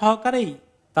প্রমাণ সহকারেই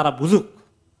তারা বুঝুক।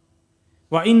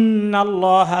 ওয়া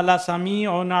ইন্নাল্লাহা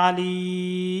লাসামিউন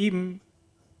আলীম,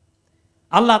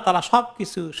 আল্লাহ তাআলা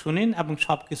সবকিছু শুনেন এবং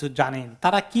সবকিছু জানেন।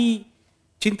 তারা কি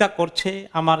চিন্তা করছে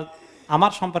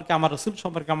আমার সম্পর্কে, আমার রাসূল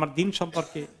সম্পর্কে, আমার দ্বীন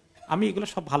সম্পর্কে, আমি এগুলো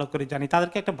সব ভালো করে জানি।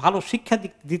 তাদেরকে একটা ভালো শিক্ষা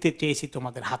দিতে চেয়েছি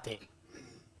তোমাদের হাতে,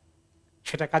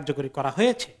 সেটা কার্যকরী করা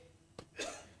হয়েছে।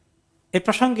 এ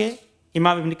প্রসঙ্গে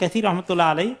ইমাম ইবনে কাসির রহমতুল্লাহ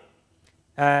আলাইহি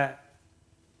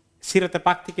সিরাতে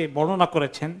পাক থেকে বর্ণনা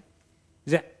করেছেন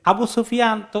যে আবু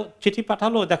সুফিয়ান তো চিঠি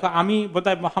পাঠালো, দেখো আমি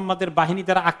বোধহয় মুহাম্মাদের বাহিনী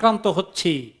দ্বারা আক্রান্ত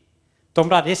হচ্ছি,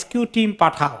 তোমরা রেস্কিউ টিম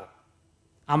পাঠাও,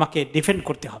 আমাকে ডিফেন্ড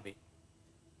করতে হবে।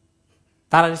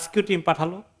 তারা রেস্কিউ টিম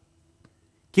পাঠালো,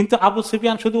 কিন্তু আবু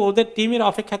সুফিয়ান শুধু ওদের টিমের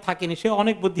অপেক্ষায় থাকেনি, সে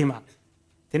অনেক বুদ্ধিমান।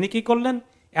 তিনি কি করলেন,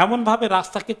 এমন ভাবে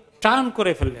রাস্তাকে টার্ন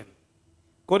করে ফেললেন,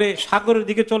 করে সাগরের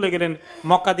দিকে চলে গেলেন,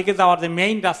 মক্কা দিকে যাওয়ার যে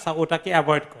মেইন রাস্তা ওটাকে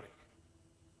অ্যাভয়েড করে।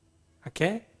 ওকে,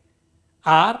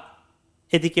 আর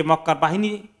এদিকে মক্কার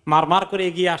বাহিনী মারমার করে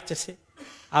এগিয়ে আসতেছে,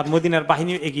 আর মদিনার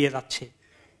বাহিনীও এগিয়ে যাচ্ছে।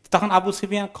 তখন আবু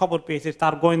সুফিয়ান খবর পেয়েছে,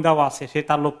 তার গোয়েন্দাও আছে, সে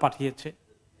তার লোক পাঠিয়েছে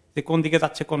যে কোন দিকে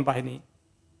যাচ্ছে কোন বাহিনী।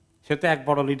 সে তো এক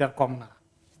বড় লিডার কম না।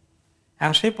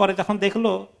 এখন সে পরে যখন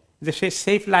দেখলো যে সে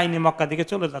সেফ লাইনে মক্কা দিকে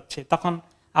চলে যাচ্ছে, তখন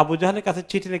আবু জাহলের কাছে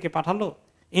চিঠি লিখে পাঠালো,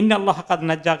 ইন্নাল্লাহ কাদ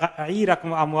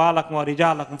নাজ্জাকুম আমওয়ালাকুম ওয়া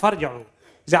রিজালাকুম ফারজিউ,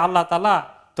 যে আল্লাহ তাআলা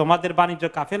তোমাদের বাণিজ্য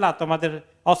কাফেলা, তোমাদের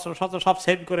অস্ত্র শস্ত্র সব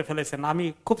সেভ করে ফেলেছেন, আমি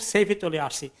খুব সেফে চলে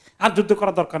আসছি, আর যুদ্ধ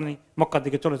করার দরকার নেই, মক্কার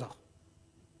দিকে চলে যাও।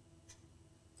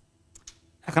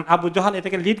 এখন আবু জাহল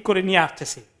এটাকে লিড করে নিয়ে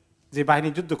আসতেছে যে বাহিনী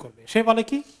যুদ্ধ করবে। সে বলে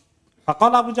কি,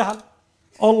 ফাকাল আবু জাহল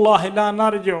আল্লাহ লা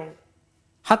নারজিউ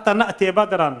হাত্তা নাতি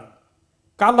বাদরান,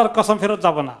 আল্লাহর কসম ফেরত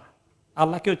যাব না।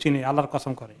 আল্লাহকেও চিনে, আল্লাহর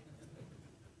কসম করে,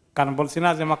 কারণ বলছি না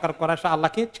যে মক্কার কুরাইশরা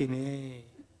আল্লাহকে চিনে।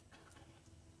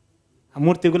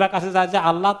 মূর্তিগুলার কাছে যায় যে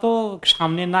আল্লাহ তো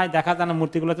সামনে নাই, দেখা যায় না,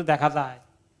 মূর্তিগুলো তো দেখা যায়।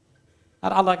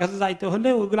 আর আল্লাহর কাছে যাইতে হলে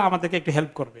ওইগুলো আমাদেরকে একটু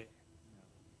হেল্প করবে।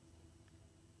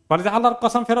 বলে যে আল্লাহর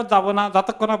কসম ফেরত যাব না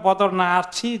যতক্ষণ বদর না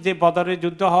আসছি, যে বদরে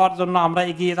যুদ্ধ হওয়ার জন্য আমরা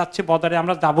এগিয়ে যাচ্ছি, বদরে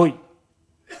আমরা যাবই।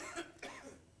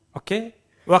 ওকে,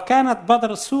 ওয়াকানাত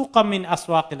বদর সুকাম মিন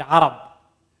আসওয়াকিল আরব,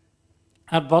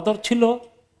 আর বদর ছিল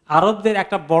আরবদের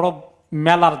একটা বড়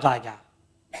মেলার জায়গা,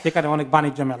 যেখানে অনেক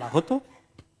বাণিজ্য মেলা হতো।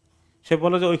 সে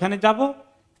বলল যে ওইখানে যাব,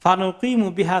 ফানুকিমু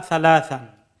বিহা সালাসান,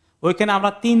 ওইখানে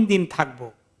আমরা 3 দিন থাকবো।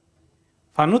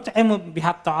 ফানুতইমু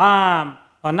বিহা তাআম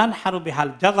ওয়া নানহারু বিহাল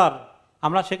জাযার,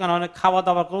 আমরা সেখানে অনেক খাওয়া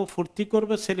দাওয়া করবো, ফুর্তি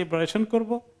করবো, সেলিব্রেশন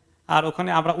করব, আর ওখানে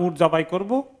আমরা উট জবাই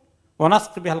করবো।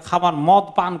 ওয়ানাসকি বিহাল খাবার, মদ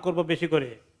পান করব বেশি করে,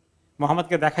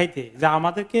 মুহাম্মদকে দেখাইতে যে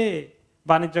আমাদেরকে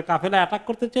বাণিজ্য কাফেলা অ্যাটাক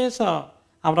করতে চেয়েছ,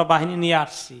 আমরা বাহিনী নিয়ে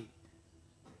আসছি,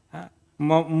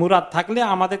 মুরাদ থাকলে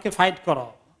আমাদেরকে ফাইট করো,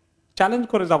 চ্যালেঞ্জ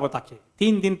করে যাব তাকে।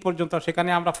 3 দিন পর্যন্ত সেখানে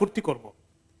আমরা ফুর্তি করবো।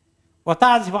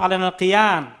 ওয়াতাযিবু আলাইনা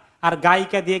কিয়ান, আর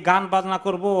গায়িকা দিয়ে গান বাজনা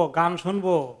করব, গান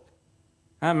শুনবো।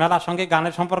 হ্যাঁ, মেলার সঙ্গে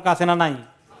গানের সম্পর্ক আছে না নাই?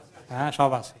 হ্যাঁ,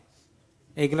 সব আছে,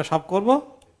 এইগুলো সব করবো।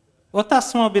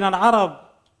 ওয়াতাসমু বিনাল আরব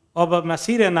ওয়া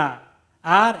মাসিরানা,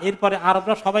 আর এরপরে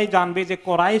আরবরা সবাই জানবে যে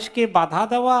কুরাইশকে বাধা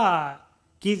দেওয়া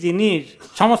কি জিনিস,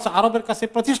 সমস্ত আরবের কাছে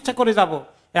প্রতিষ্ঠা করে যাব,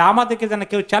 আমাদেরকে যেন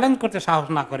কেউ চ্যালেঞ্জ করতে সাহস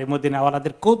না করে।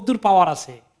 মদিনাওয়ালাদের কদ্দুর পাওয়ার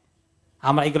আছে,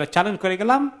 আমরা এগুলো চ্যালেঞ্জ করে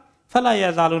গেলাম। ফালা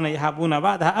ইয়াজালুনা ইয়াহাবুনা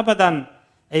বাদা আবাদান,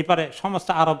 এইবারে সমস্ত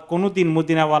আরব কোনদিন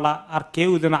মদিনাওয়ালা আর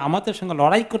কেউ যেন আমাদের সঙ্গে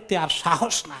লড়াই করতে আর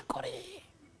সাহস না করে।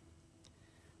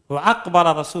 ও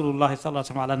আকবারা রাসূলুল্লাহ সাল্লাল্লাহু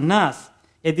আলাইহি ওয়াসাল্লাম আলান নাস,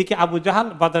 এদিকে আবু জাহাল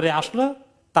বাজারে আসলো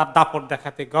তার দাপট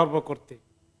দেখাতে, গর্ব করতে,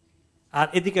 আর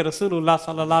এদিকে রাসূলুল্লাহ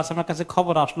সাল্লাল্লাহু আলাইহি ওয়াসাল্লামের কাছে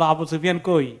খবর আসলো আবু সুফিয়ান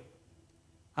কই,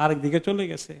 আরেকদিকে চলে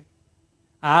গেছে।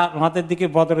 আর ওনাদের দিকে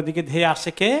বদরের দিকে ধেয়ে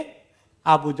আসছে কে?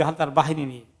 আবু জাহাল তার বাহিনী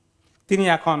নিয়ে। তিনি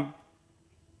এখন,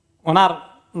 ওনার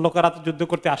লোকেরা তো যুদ্ধ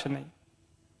করতে আসে নাই,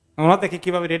 ওনাদেরকে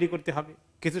কিভাবে রেডি করতে হবে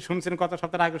কিছু শুনছেন গত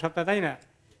সপ্তাহে, আগের সপ্তাহে, তাই না?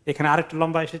 এখানে আরেকটু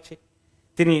লম্বা এসেছে।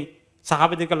 তিনি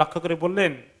সাহাবীদেরকে লক্ষ্য করে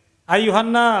বললেন, আইয়ুহান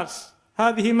নাস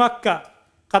হাযিহি মাক্কা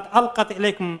কাদ আলকাত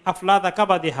ইলাইকুম আফলাদা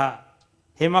কাবাদিহা।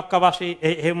 হে মক্কাবাসী,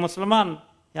 হে মুসলমান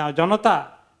জনতা,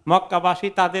 মক্কাবাসী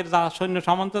তাদের যা সৈন্য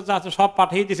সামন্ত যা আছে সব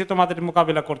পাঠিয়ে দিয়েছে তোমাদের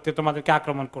মোকাবিলা করতে, তোমাদেরকে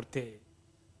আক্রমণ করতে।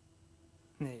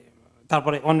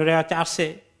 তারপরে অন্য রিওয়ায়াতে আসছে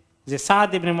যে সাদ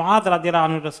ইবনে মুআয রাদিয়াল্লাহু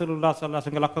আনহু রাসূলুল্লাহ সাল্লাল্লাহু আলাইহি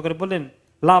ওয়াসাল্লামকে লক্ষ্য করে বললেন,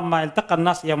 লাম্মা ইলতাকান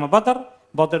নাস ইয়াউমা বদর,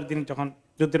 বদর দিন যখন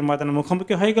যুদ্ধের ময়দানে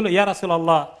মুখোমুখি হয়ে গেল, ইয়া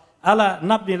রাসূলুল্লাহ আলা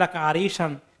নাবনি লাকা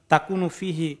আরিশান তাকুনু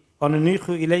ফিহি ওয়া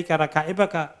নুনিখু ইলাইকা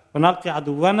রাকাইবাকা ওয়া নালকি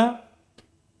আদুওয়ানা।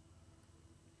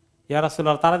 ইয়া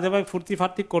রাসূলুল্লাহ, তারা যেভাবে ফুর্তি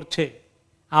ফার্তি করছে,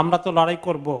 আমরা তো লড়াই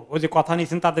করব, ওই যে কথা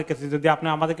নিয়েছেন তাদের কাছে, যদি আপনি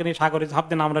আমাদেরকে নিয়ে সাগরে ঝাঁপ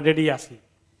দেন আমরা রেডি আছি।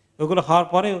 ওগুলো হওয়ার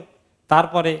পরেও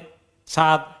তারপরে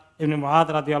সাদ ইবনে মুআয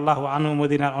রাদিয়াল্লাহু আনহু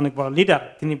মদিনার অনেক বড় লিডার,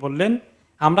 তিনি বললেন,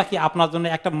 আমরা কি আপনার জন্য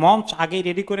একটা মঞ্চ আগেই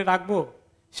রেডি করে রাখবো,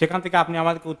 সেখান থেকে আপনি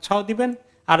আমাদেরকে উৎসাহ দিবেন,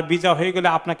 আর বিজয় হয়ে গেলে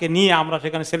আপনাকে নিয়ে আমরা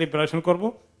সেখানে সেলিব্রেশন করবো।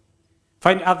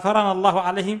 ফাইন আযফারান আল্লাহু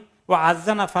আলাইহিম ওয়া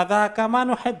আযযানা ফাযাকা মা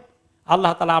নুহিব,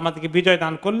 আল্লাহ তাআলা আমাদেরকে বিজয়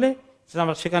দান করলে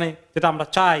আমরা সেখানে যেটা আমরা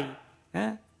চাই,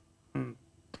 হ্যাঁ,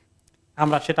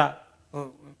 আমরা সেটা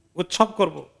উৎসব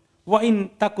করব। ওয়া ইন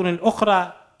তাকুনিল উখরা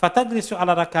ফাতাদরিসু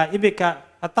আলা রাকাইবিকা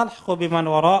আতালহাকু বিমান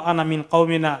ওয়ারাআনা মিন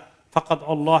কওমিনা ফাকাদ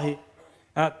আল্লাহি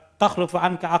তাখলুফু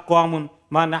আনকা আকওয়ামুন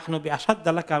মা নাহনু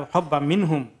বিআশাদ্দা লাকা হুব্বাম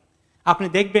মিনহুম। আপনি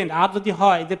দেখবেন, আর যদি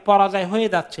হয় এদের পরাজয় হয়ে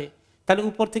যাচ্ছে, তাহলে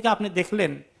উপর থেকে আপনি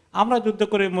দেখলেন আমরা যুদ্ধ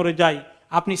করে মরে যাই,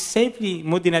 আপনি সেফলি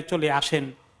মদিনায় চলে আসেন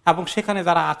এবং সেখানে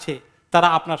যারা আছে তারা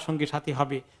আপনার সঙ্গী সাথী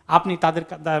হবে, আপনি তাদের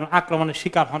আক্রমণের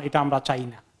শিকার হন, এটা আমরা চাই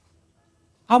না।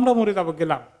 আমরা মরে যাবো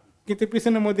গেলাম, কিন্তু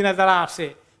পিছনে মদিনায় যারা আসে,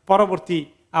 পরবর্তী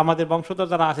আমাদের বংশধর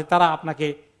যারা আছে তারা আপনাকে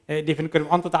ডিফেন্ড করবে,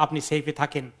 অন্তত আপনি সেফে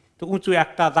থাকেন। তো উঁচু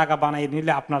একটা জায়গা বানিয়ে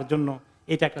নিলে আপনার জন্য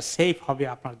এটা একটা সেফ হবে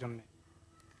আপনার জন্য।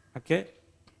 ওকে,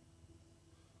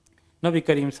 নবী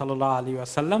করিম সাল্লাল্লাহু আলাইহি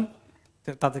ওয়াসাল্লাম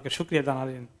তাদেরকে শুকরিয়া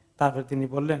জানালেন। তারপরে তিনি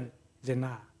বললেন যে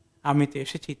না, আমি তো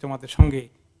এসেছি তোমাদের সঙ্গে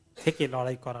থেকে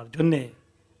লড়াই করার জন্যে,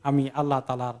 আমি আল্লাহ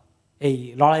তাআলার এই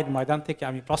লড়াইয়ের ময়দান থেকে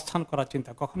আমি প্রস্থান করার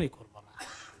চিন্তা কখনোই করব না।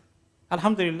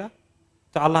 আলহামদুলিল্লাহ,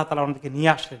 তো আল্লাহ তাআলা আমাদেরকে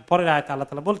নিয়ে আসলেন। পরের আয়াতে আল্লাহ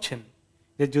তাআলা বলছেন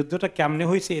যে যুদ্ধটা কেমনে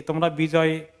হয়েছে, তোমরা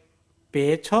বিজয়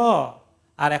পেয়েছ,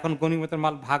 আর এখন গনিমতের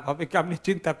মাল ভাগ হবে কেমনি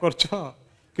চিন্তা করছো,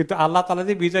 কিন্তু আল্লাহ তাআলা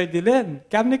যে বিজয় দিলেন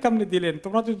কেমনে কেমনে দিলেন,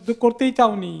 তোমরা তো যুদ্ধ করতেই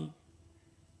চাওনি।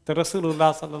 তো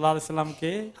রাসূলুল্লাহ সাল্লাল্লাহু আলাইহি সাল্লামকে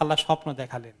আল্লাহ স্বপ্ন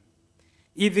দেখালেন,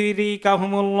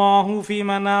 ইযরিকাহুমুল্লাহু ফি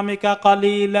মানামিকা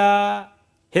কালিলা।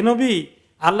 হে নবী,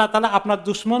 আল্লাহ তাআলা আপনার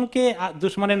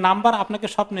দুশমনের নাম্বার আপনাকে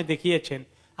স্বপ্নে দেখিয়েছেন,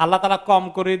 আল্লাহ তাআলা কম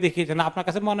করে দেখিয়েছেন, আপনার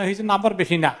কাছে মনে হয়েছে নাম্বার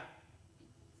বেশি না।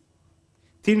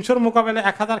 300 মোকাবেলা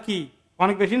 1000 কি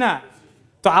অনেক বেশি না?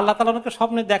 তো আল্লাহ তাআলা আপনাকে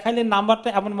স্বপ্নে দেখাইলেন নাম্বারটা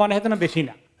এমন মনে হতো না বেশি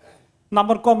না,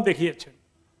 নাম্বার কম দেখিয়েছেন।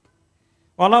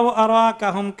 ওয়ালাউ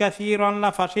আরাকাহুম কাসীরান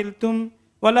লাফাশিলতুম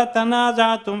ওয়ালা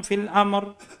তানাজাতুম ফিল আমর।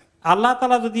 আল্লাহ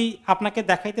তাআলা যদি আপনাকে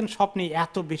দেখাইতেন স্বপ্নে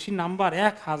এত বেশি নাম্বার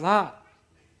 1000,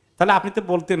 তাহলে আপনি তো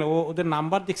বলতেন ওদের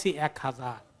নাম্বার দেখছি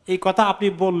 1000। এই কথা আপনি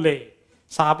বললে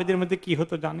সাহাবীদের মধ্যে কি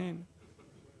হতো জানেন?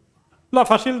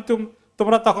 লাফাশিলতুম,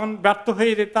 তোমরা তখন ব্যর্থ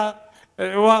হয়ে যেতা,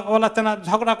 ওয়ালা তানা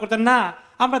ঝগড়া করতেন, না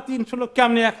আমরা 300 লোক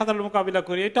কেমনি 1000 মোকাবিলা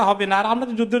করি, এটা হবে না, আর আমরা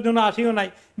তো যুদ্ধের জন্য আসিও নাই,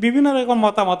 বিভিন্ন রকম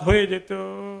মতামত হয়ে যেত।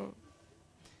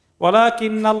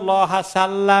 ওয়ালাকিন্নাল্লাহা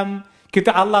সাল্লাম, কিন্তু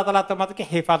আল্লাহ তাআলা তোমাদেরকে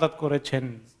হেফাজত করেছেন,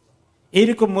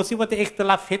 এইরকম মুসিবতে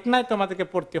ইখতিলাফ ফিতনায় তোমাদেরকে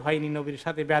পড়তে হয়নি, নবীর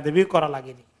সাথে বেয়াদবি করা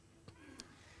লাগেনি।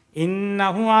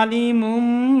 ইন্নাহু আলিমুম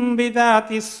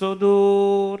বিযাতিস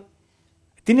সুদূর,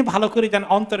 তিনি ভালো করে জানেন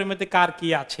অন্তরের মধ্যে কার কি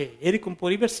আছে। এরকম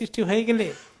পরিবেশ সৃষ্টি হয়ে গেলে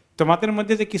তোমাদের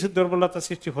মধ্যে যে কিছু দুর্বলতা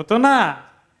সৃষ্টি হতো না,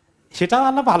 সেটাও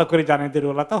আল্লাহ ভালো করে জানেন,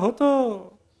 দুর্বলতা হতো।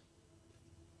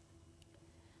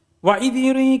 ওয়াইদ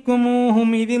ইউরিকুমুহুম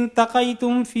ইদিল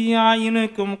তাকাইতুম ফি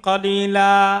আইনিকুম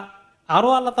কালিলা। আরো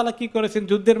আল্লাহ তাআলা কি করেছেন,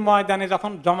 যুদ্ধের ময়দানে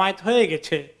যখন জমায়েত হয়ে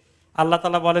গেছে, আল্লাহ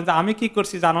তাআলা বলেন যে আমি কি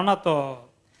করছি জানো না তো,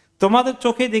 তোমাদের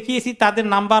চোখে দেখিয়েছি তাদের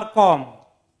নাম্বার কম।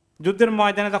 যুদ্ধের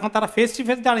ময়দানে যখন তারা ফেস টু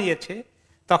ফেস দাঁড়িয়েছে,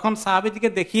 তখন সাহাবীদেরকে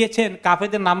দেখিয়েছেন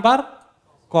কাফেরদের নাম্বার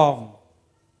কম।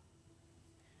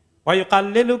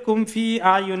 ওয়ায়ুকাল্লিলুকুম ফি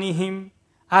আয়ুনিহিম,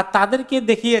 আর তাদেরকে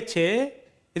দেখিয়েছে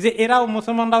যে এরাও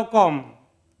মুসলমানরাও কম,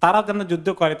 তারা যেন যুদ্ধ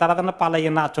করে, তারা যেন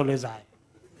পালাইয়ে না চলে যায়।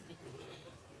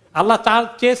 আল্লাহ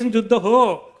চেয়েছেন যুদ্ধ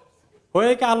হোক,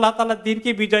 হয়ে কি আল্লাহ তাআলা দিনকে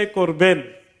বিজয় করবেন।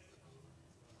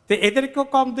 তো এদেরকেও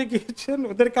কম দেখিয়েছেন,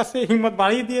 ওদের কাছে হিম্মত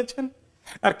বাড়িয়ে দিয়েছেন।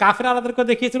 আর কাফের আলাদেরকেও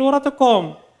দেখিয়েছেন ওরা তো কম,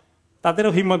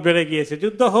 তাদেরও হিম্মত বেড়ে গিয়েছে,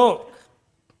 যুদ্ধ হোক।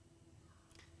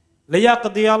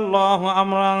 লিয়াকদিয়াল্লাহু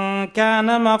আমরান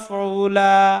কানা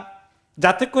মাফউলা,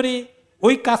 যাতে করে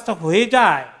ওই কাজটা হয়ে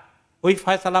যায়, ওই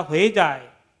ফয়সালা হয়ে যায়,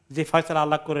 যে ফয়সালা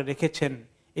আল্লাহ করে রেখেছেন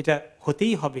এটা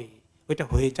হতেই হবে, ওইটা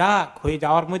হয়ে যাক, হয়ে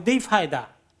যাওয়ার মধ্যেই ফায়দা,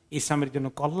 ইসলামের জন্য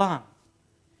কল্যাণ।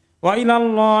 ওয়া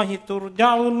ইলাল্লাহি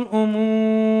তুরজাউল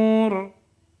উমুর।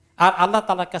 আর আল্লাহ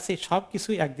তাআলার কাছে সবকিছু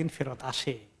একদিন ফেরত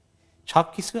আসে,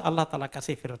 সবকিছু আল্লাহ তাআলার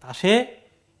কাছে ফেরত আসে,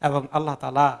 এবং আল্লাহ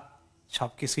তাআলা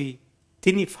সবকিছুই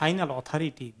তিনি ফাইনাল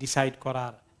অথরিটি, ডিসাইড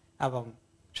করার এবং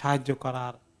সাহায্য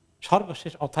করার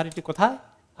সর্বশেষ অথরিটি কোথায়?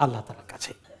 আল্লাহ তাআলার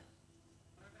কাছে।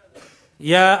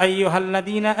 ইয়া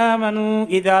আইয়ুহাল্লাযীনা আমানু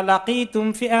ইযা লাকীতুম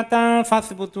ফিআতান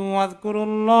ফাসবুতু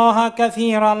ওয়াযকুরুল্লাহা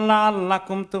কাসীরান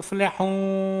লাআল্লাকুম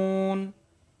তুফলিহুন।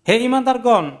 হে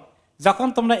ঈমানদারগণ, যখন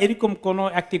তোমরা এরকম কোন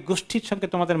একটি গোষ্ঠীর সঙ্গে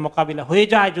তোমাদের মোকাবিলা হয়ে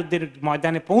যায়, যুদ্ধের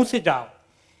ময়দানে পৌঁছে যাও,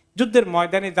 যুদ্ধের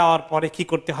ময়দানে যাওয়ার পরে কি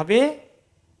করতে হবে?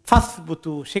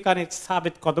 ফাসবুতু, সেখানে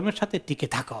সাবেত কদমের সাথে টিকে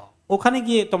থাকো। ওখানে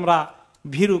গিয়ে তোমরা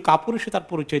ভীরু কাপুরুষতার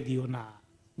পরিচয় দিও না,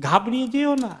 ঘাবড়িয়ে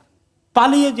যেও না,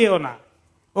 পালিয়ে যেও না,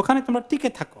 ওখানে তোমরা টিকে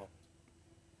থাকো।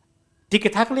 টিকে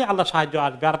থাকলে আল্লাহ সাহায্য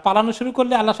আসবে, আর পালানো শুরু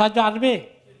করলে আল্লাহ সাহায্য আসবে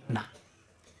না।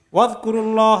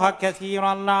 ওয়াযকুরুল্লাহা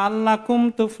কাসীরান লাআল্লাকুম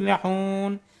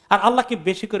তুফলিহুন। আর আল্লাহকে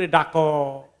বেশি করে ডাকো,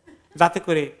 যাতে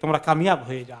করে তোমরা কামিয়াব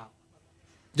হয়ে যাও।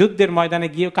 যুদ্ধের ময়দানে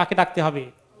গিয়ে কাকে ডাকতে হবে?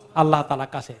 আল্লাহ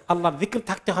তাআলার কাছে। আল্লাহর জিকির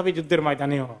থাকতে হবে যুদ্ধের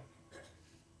ময়দানেও।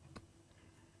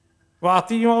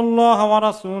 ওয়াতিউল্লাহ ওয়া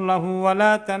রাসূলাহু ওয়া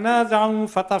লা তানাযাউ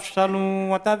ফাতাফশালু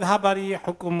ওয়া তাযহাবা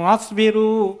রিহুকুম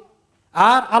ওয়াসবিরু।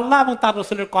 আর আল্লাহ এবং তার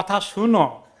রাসূলের কথা শুনো।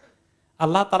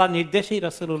 আল্লাহ তাআলা নির্দেশেই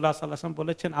রাসূলুল্লাহ সাল্লাল্লাহু আলাইহি ওয়াসাল্লাম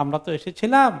বলেছেন, আমরা তো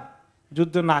এসেছিলাম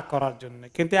যুদ্ধ না করার জন্য,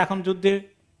 কিন্তু এখন যুদ্ধে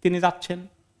তিনি যাচ্ছেন,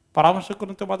 পরামর্শ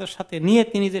করুন তোমাদের সাথে নিয়ে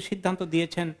তিনি যে সিদ্ধান্ত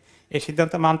দিয়েছেন, এই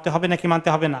সিদ্ধান্ত মানতে হবে নাকি মানতে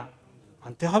হবে না?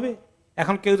 মানতে হবে।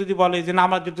 এখন কেউ যদি বলে যে না,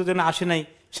 আমরা যুদ্ধের জন্য আসি নাই,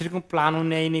 সেরকম প্ল্যানও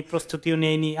নেয়নি, প্রস্তুতিও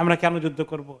নেয়নি, আমরা কেন যুদ্ধ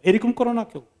করব, এরকম করো না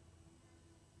কেউ।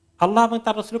 আল্লাহ এবং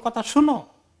তার রাসূলের কথা শুনো।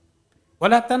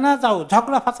 ওয়ালা তানাযাউ,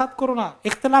 ঝগড়া ফাসাদ করো না,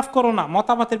 ইখতিলাফ করো না,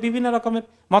 মতামতের বিভিন্ন রকমের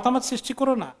মতামত সৃষ্টি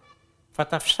করো না।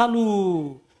 ফাতাফশালু,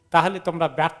 তাহলে তোমরা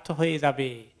ব্যর্থ হয়ে যাবে,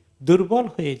 দুর্বল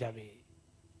হয়ে যাবে।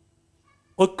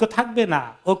 ঐক্য থাকবে না।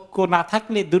 ঐক্য না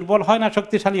থাকলে দুর্বল হয় না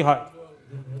শক্তিশালী হয়?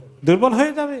 দুর্বল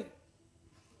হয়ে যাবে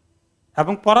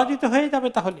এবং পরাজিত হয়ে যাবে।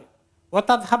 তাহলে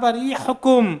ওয়াতাযহাবা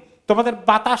রিহুকুম, তোমাদের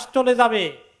বাতাস চলে যাবে,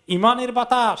 ইমানের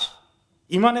বাতাস,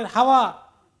 ইমানের হাওয়া,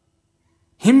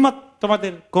 হিম্মত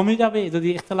তোমাদের কমে যাবে যদি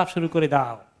ইখতিলাফ শুরু করে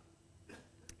দাও।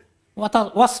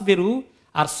 ওয়াসবিরু,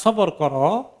 আর সবর করো,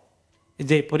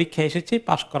 যে পরীক্ষা এসেছে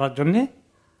পাশ করার জন্য।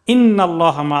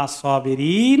 ইন্নাল্লাহা মা'আস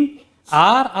সাবিরিন,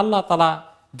 আর আল্লাহ তাআলা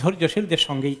ধৈর্যশীলদের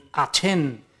সঙ্গেই আছেন।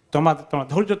 তোমরা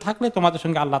ধৈর্য থাকলে তোমাদের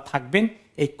সঙ্গে আল্লাহ থাকবেন,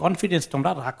 এই কনফিডেন্স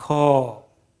তোমরা রাখো।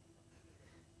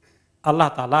 আল্লাহ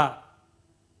তাআলা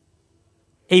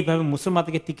এইভাবে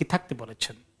মুসলমানদেরকে টিকে থাকতে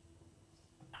বলেছেন।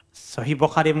 সহিহ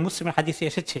বুখারী এবং মুসলিমের হাদিসে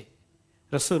এসেছে,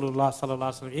 রাসূলুল্লাহ সাল্লাল্লাহু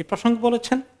আলাইহি ওয়াসাল্লাম এই প্রসঙ্গে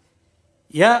বলেছেন,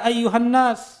 ইয়া আইয়ুহান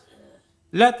নাস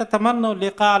লা তাতামান্নাউ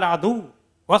লিকাআল আদু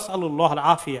ওয়াসআলুল্লাহাল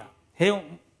আফিয়া। হে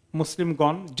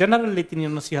মুসলিমগণ, জেনারেলি তিনি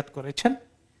নসিহত করেছেন।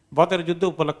 বদরের যুদ্ধ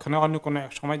উপলক্ষে অন্য কোনো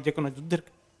এক সময় যে কোনো যুদ্ধের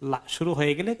শুরু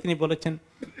হয়ে গেলে তিনি বলেছেন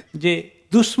যে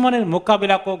দুশমনের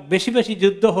মোকাবিলা হোক, বেশি বেশি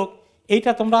যুদ্ধ হোক,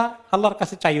 এইটা তোমরা আল্লাহর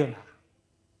কাছে চাইও না।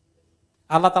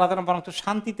 আল্লাহ তাআলা যেন বরং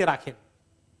শান্তিতে রাখেন,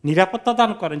 নিরাপত্তা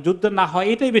দান করেন, যুদ্ধ না হয়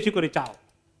এটাই বেশি করে চাও।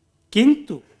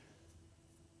 কিন্তু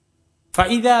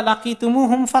ফাইদা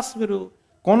লাকিতুমুহুম ফাসবিরু,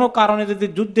 কোনো কারণে যদি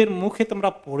যুদ্ধের মুখে তোমরা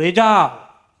পড়ে যাও,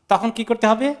 তখন কি করতে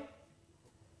হবে?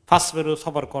 ফাসবিরু,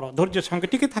 সবর করো, ধৈর্যের সঙ্গে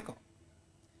টিকে থাকো।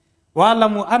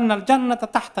 ওয়ালামু আন্নাল জান্নাতা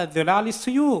তাহতা যিলালিস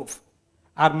সুয়ুফ,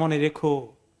 আর মনে রেখো,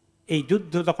 এই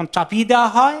যুদ্ধ যখন চাপিয়ে দেওয়া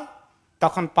হয়,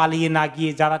 তখন পালিয়ে না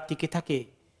গিয়ে যারা টিকে থাকে,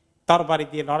 তরবারি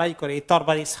দিয়ে লড়াই করে, এই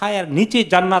তরবারি ছায়ার নিচে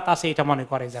জান্নাত আছে, এটা মনে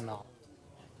করে যেন।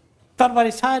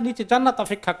 তরবারি ছায়ার নিচে জান্নাত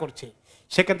অপেক্ষা করছে,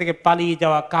 সেখান থেকে পালিয়ে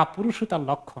যাওয়া কাপুরুষতার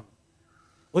লক্ষণ।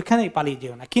 ওইখানেই পালিয়ে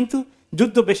যেও না। কিন্তু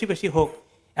যুদ্ধ বেশি বেশি হোক,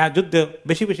 যুদ্ধ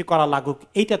বেশি বেশি করা লাগুক,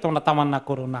 এইটা তোমরা তামান্না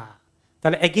করো না।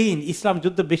 তাহলে এগেইন ইসলাম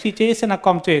যুদ্ধ বেশি চেয়েছে না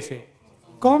কম চেয়েছে?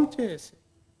 কম চেয়েছে।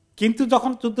 কিন্তু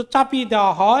যখন যুদ্ধ চাপিয়ে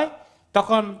দেওয়া হয়,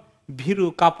 তখন ভীরু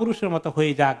কাপুরুষের মতো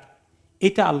হয়ে যাক,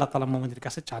 এটা আল্লাহ তাআলা মুমিনদের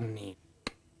কাছে চাননি।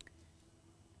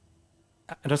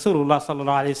 রাসূলুল্লাহ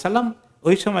সাল্লাল্লাহু আলাইহি সাল্লাম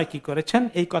ওই সময় কি করেছেন?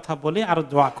 এই কথা বলে আরো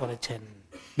দোয়া করেছেন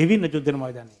বিভিন্ন যুদ্ধের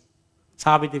ময়দানে।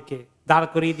 সাহাবীদেরকে দাঁড়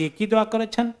করিয়ে দিয়ে কি দোয়া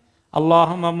করেছেন?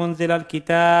 আল্লাহুম্মা মুনজিলাল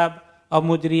কিতাব ওয়া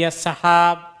মুজরিয়াস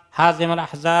সাহাব হাজিমাল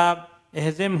আহজাব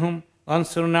ইহজিমহুম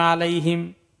ওয়ানসুরনা আলাইহিম।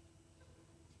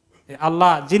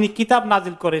 আল্লাহ যিনি কিতাব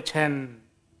নাজিল করেছেন,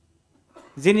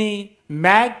 যিনি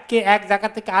মেঘকে এক জায়গা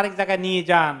থেকে আরেক জায়গায় নিয়ে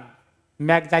যান।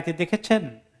 মেঘ যাইতে দেখেছেন?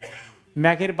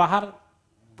 মেঘের বাহার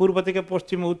পূর্ব থেকে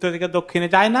পশ্চিমে, উত্তর থেকে দক্ষিণে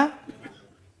যায় না?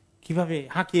 কিভাবে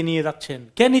হাঁকিয়ে নিয়ে যাচ্ছেন?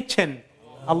 কে নিচ্ছেন?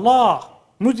 আল্লাহ।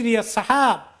 মুজরিয়াস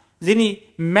সাহাব, যিনি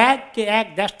মেঘকে এক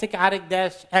দেশ থেকে আরেক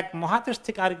দেশ, এক মহাদেশ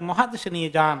থেকে আরেক মহাদেশে নিয়ে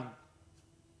যান।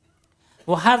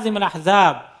 ওয়াহাজিমুল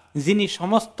আহজাব, যিনি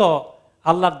সমস্ত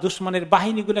আল্লাহর দুশমনের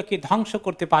বাহিনীগুলোকে ধ্বংস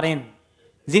করতে পারেন,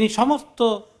 যিনি সমস্ত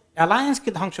অ্যালায়েন্সকে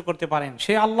ধ্বংস করতে পারেন,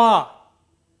 সে আল্লাহ।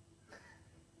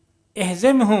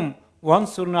 এহজেমহুম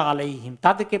ওয়ানসুরনা আলাইহিম,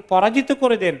 তাদেরকে পরাজিত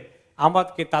করে দেন,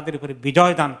 আমাদেরকে তাদের উপরে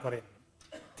বিজয় দান করেন।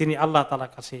 তিনি আল্লাহ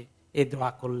তাআলার কাছে এই দোয়া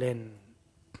করলেন।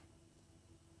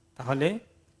 তাহলে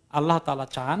আল্লাহ তাআলা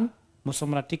চান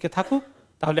মুসলমানরা টিকে থাকুক,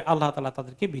 তাহলে আল্লাহ তাআলা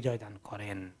তাদেরকে বিজয় দান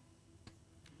করেন।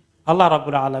 আল্লাহ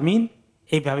রাব্বুল আলামিন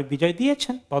এইভাবে বিজয়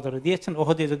দিয়েছেন, বদরে দিয়েছেন,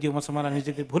 ওহদে যদিও মুসলমানরা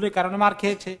নিজেদের ভুলের কারণে মার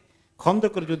খেয়েছে,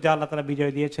 খন্দকের যুদ্ধে আল্লাহ তাআলা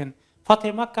বিজয় দিয়েছেন, ফতে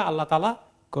মক্কা আল্লাহ তাআলা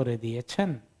করে দিয়েছেন।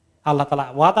 আল্লাহ তাআলা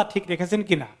ওয়াদা ঠিক রেখেছেন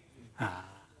কিনা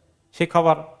সে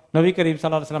খবর নবী করিম সাল্লাল্লাহু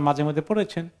আলাইহি ওয়াসাল্লাম মাঝে মধ্যে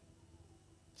পড়েছেন।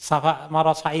 সাফা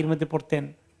মারা সাইর মধ্যে পড়তেন,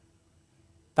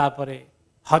 তারপরে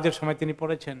হজের সময় তিনি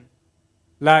পড়েছেন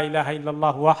লা ইলাহা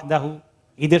ইল্লাল্লাহু ওয়াহদাহু,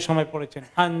 ঈদের সময় পড়েছেন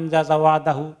আনজাযা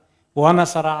ওয়াদাহু ওয়া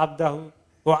নাসারা আবদাহু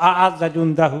ওয়া আ'আযযা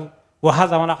জুনদাহু ওয়া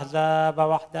হাযামাল আহজাবা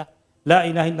ওয়াহদা লা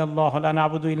ইলাহা ইল্লাল্লাহু লা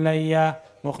না'বুদু ইল্লা ইয়্যাহু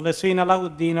মুখলিসিনা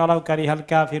লাহুদ-দীন ওয়ালাউ কারিহাল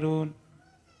কাফিরুন।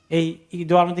 এই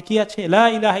দোয়ার মধ্যে কি আছে? লা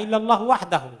ইলাহা ইল্লাল্লাহু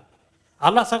ওয়াহদাহু,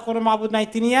 আল্লাহ ছাড়া কোনো মাবুদ নাই,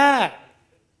 তিনি এক।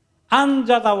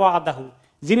 আনজাযা ওয়াদাহু,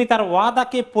 যিনি তার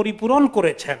ওয়াদাকে পরিপূরণ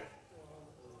করেছেন,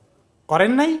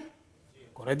 করেন নাই,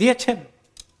 করে দিয়েছেন।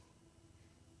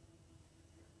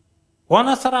 ওয়া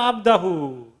নাসারা আবদাহু,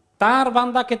 তার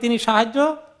বান্দাকে তিনি সাহায্য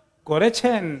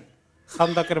করেছেন,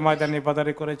 খান্দকের ময়দানে,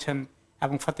 বদরে করেছেন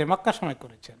এবং ফতে মক্কার সময়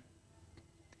করেছেন।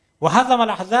 ওয়া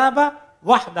হাযামাল আহজাবা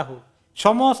ওয়াহদাহু,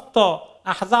 সমস্ত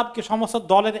আহজাবকে, সমস্ত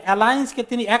দলের অ্যালায়েন্সকে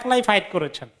তিনি একলাই ফাইট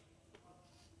করেছেন।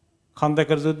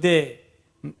 খন্দকের যুদ্ধে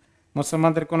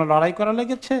মুসলমানদের কোনো লড়াই করা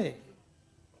লেগেছে?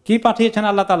 কি পাঠিয়েছেন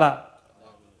আল্লাহ তাআলা?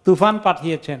 তুফান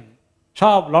পাঠিয়েছেন,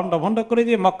 সব লন্ডভন্ড করে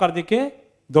দিয়ে মক্কার দিকে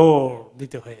দৌড়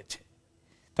দিতে হয়েছে।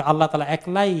 তো আল্লাহ তাআলা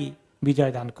একলাই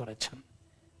বিজয় দান করেছেন।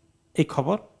 এই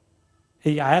খবর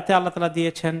এই আয়াতে আল্লাহ তাআলা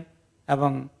দিয়েছেন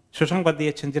এবং সুসংবাদ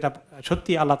দিয়েছেন, যেটা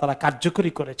সত্যি আল্লাহ তাআলা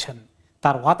কার্যকরী করেছেন,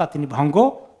 তার ওয়াদা তিনি ভঙ্গ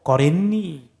করেননি।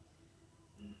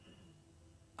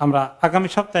 আমরা আগামী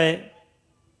সপ্তাহে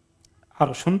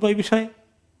আরো শুনবো এই বিষয়ে।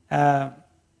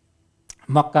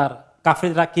 মক্কার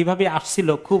কাফেররা কিভাবে আসছিল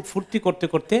খুব ফুর্তি করতে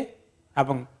করতে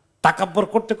এবং তাকাব্বর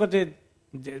করতে করতে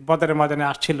বদরের ময়দানে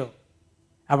আসছিল,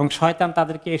 এবং শয়তান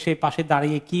তাদেরকে এসে পাশে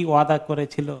দাঁড়িয়ে কি ওয়াদা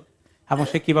করেছিল এবং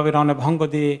সে কিভাবে রণভঙ্গ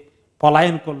দিয়ে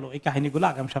পলায়ন করলো, এই কাহিনীগুলো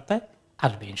আগামী সপ্তাহে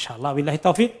আসবে ইনশাআল্লাহ। বিল্লাহি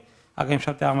তৌফিক। আগামী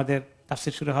সপ্তাহে আমাদের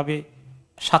তাফসীর শুরু হবে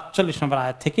 47 নম্বর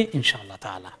আয়াত থেকে ইনশাআল্লাহ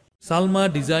তাআলা। Salma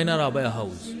designer abaya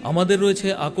house. আমাদের রয়েছে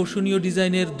আকর্ষণীয়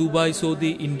ডিজাইনের দুবাই,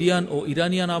 সৌদি, ইন্ডিয়ান ও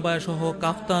ইরানিয়ান আবায়া সহ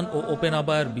কাফতান ও ওপেন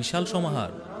আবায়ার বিশাল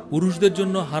সমাহার। পুরুষদের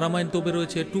জন্য হারামাইন তোপে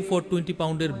রয়েছে 2 for 20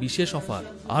 পাউন্ডের বিশেষ অফার।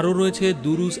 আরও রয়েছে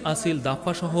দুরুজ, আসিল,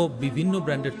 দাফা সহ বিভিন্ন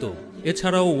ব্র্যান্ডের তোপ।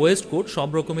 এছাড়াও ওয়েস্ট কোট, সব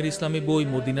রকমের ইসলামী বই,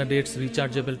 Medina dates,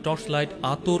 rechargeable torch light,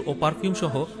 আতর ও পারফিউম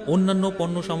সহ অন্যান্য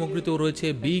পণ্য সামগ্রীতেও রয়েছে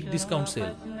big discount sell.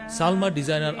 Salma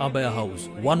designer abaya house,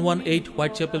 118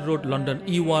 white chapel road, London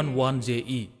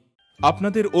E11JE।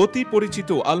 আপনাদের অতি পরিচিত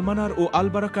আলমানার ও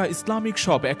আলবারাকা ইসলামিক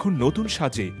শপ এখন নতুন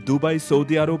সাজে দুবাই,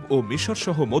 সৌদি আরব ও মিশর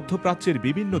সহ মধ্যপ্রাচ্যের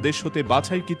বিভিন্ন দেশ হতে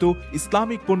বাছাইকৃত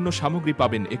ইসলামিক পণ্য সামগ্রী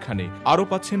পাবেন এখানে। আরও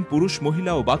পাচ্ছেন পুরুষ,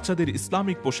 মহিলা ও বাচ্চাদের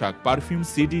ইসলামিক পোশাক, পারফিউম,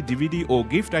 সিডি, ডিভিডি ও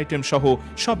গিফট আইটেম সহ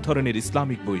সব ধরনের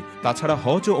ইসলামিক বই। তাছাড়া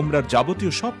হজ ও ওমরার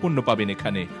যাবতীয় সব পণ্য পাবেন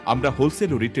এখানে। আমরা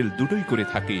হোলসেল ও রিটেল দুটোই করে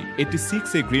থাকি।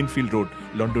 86A greenfield road,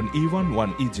 London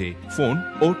E11EJ। Phone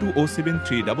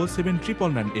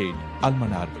 0207377998।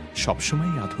 আলমানার,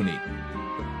 সবসময় আধুনিক।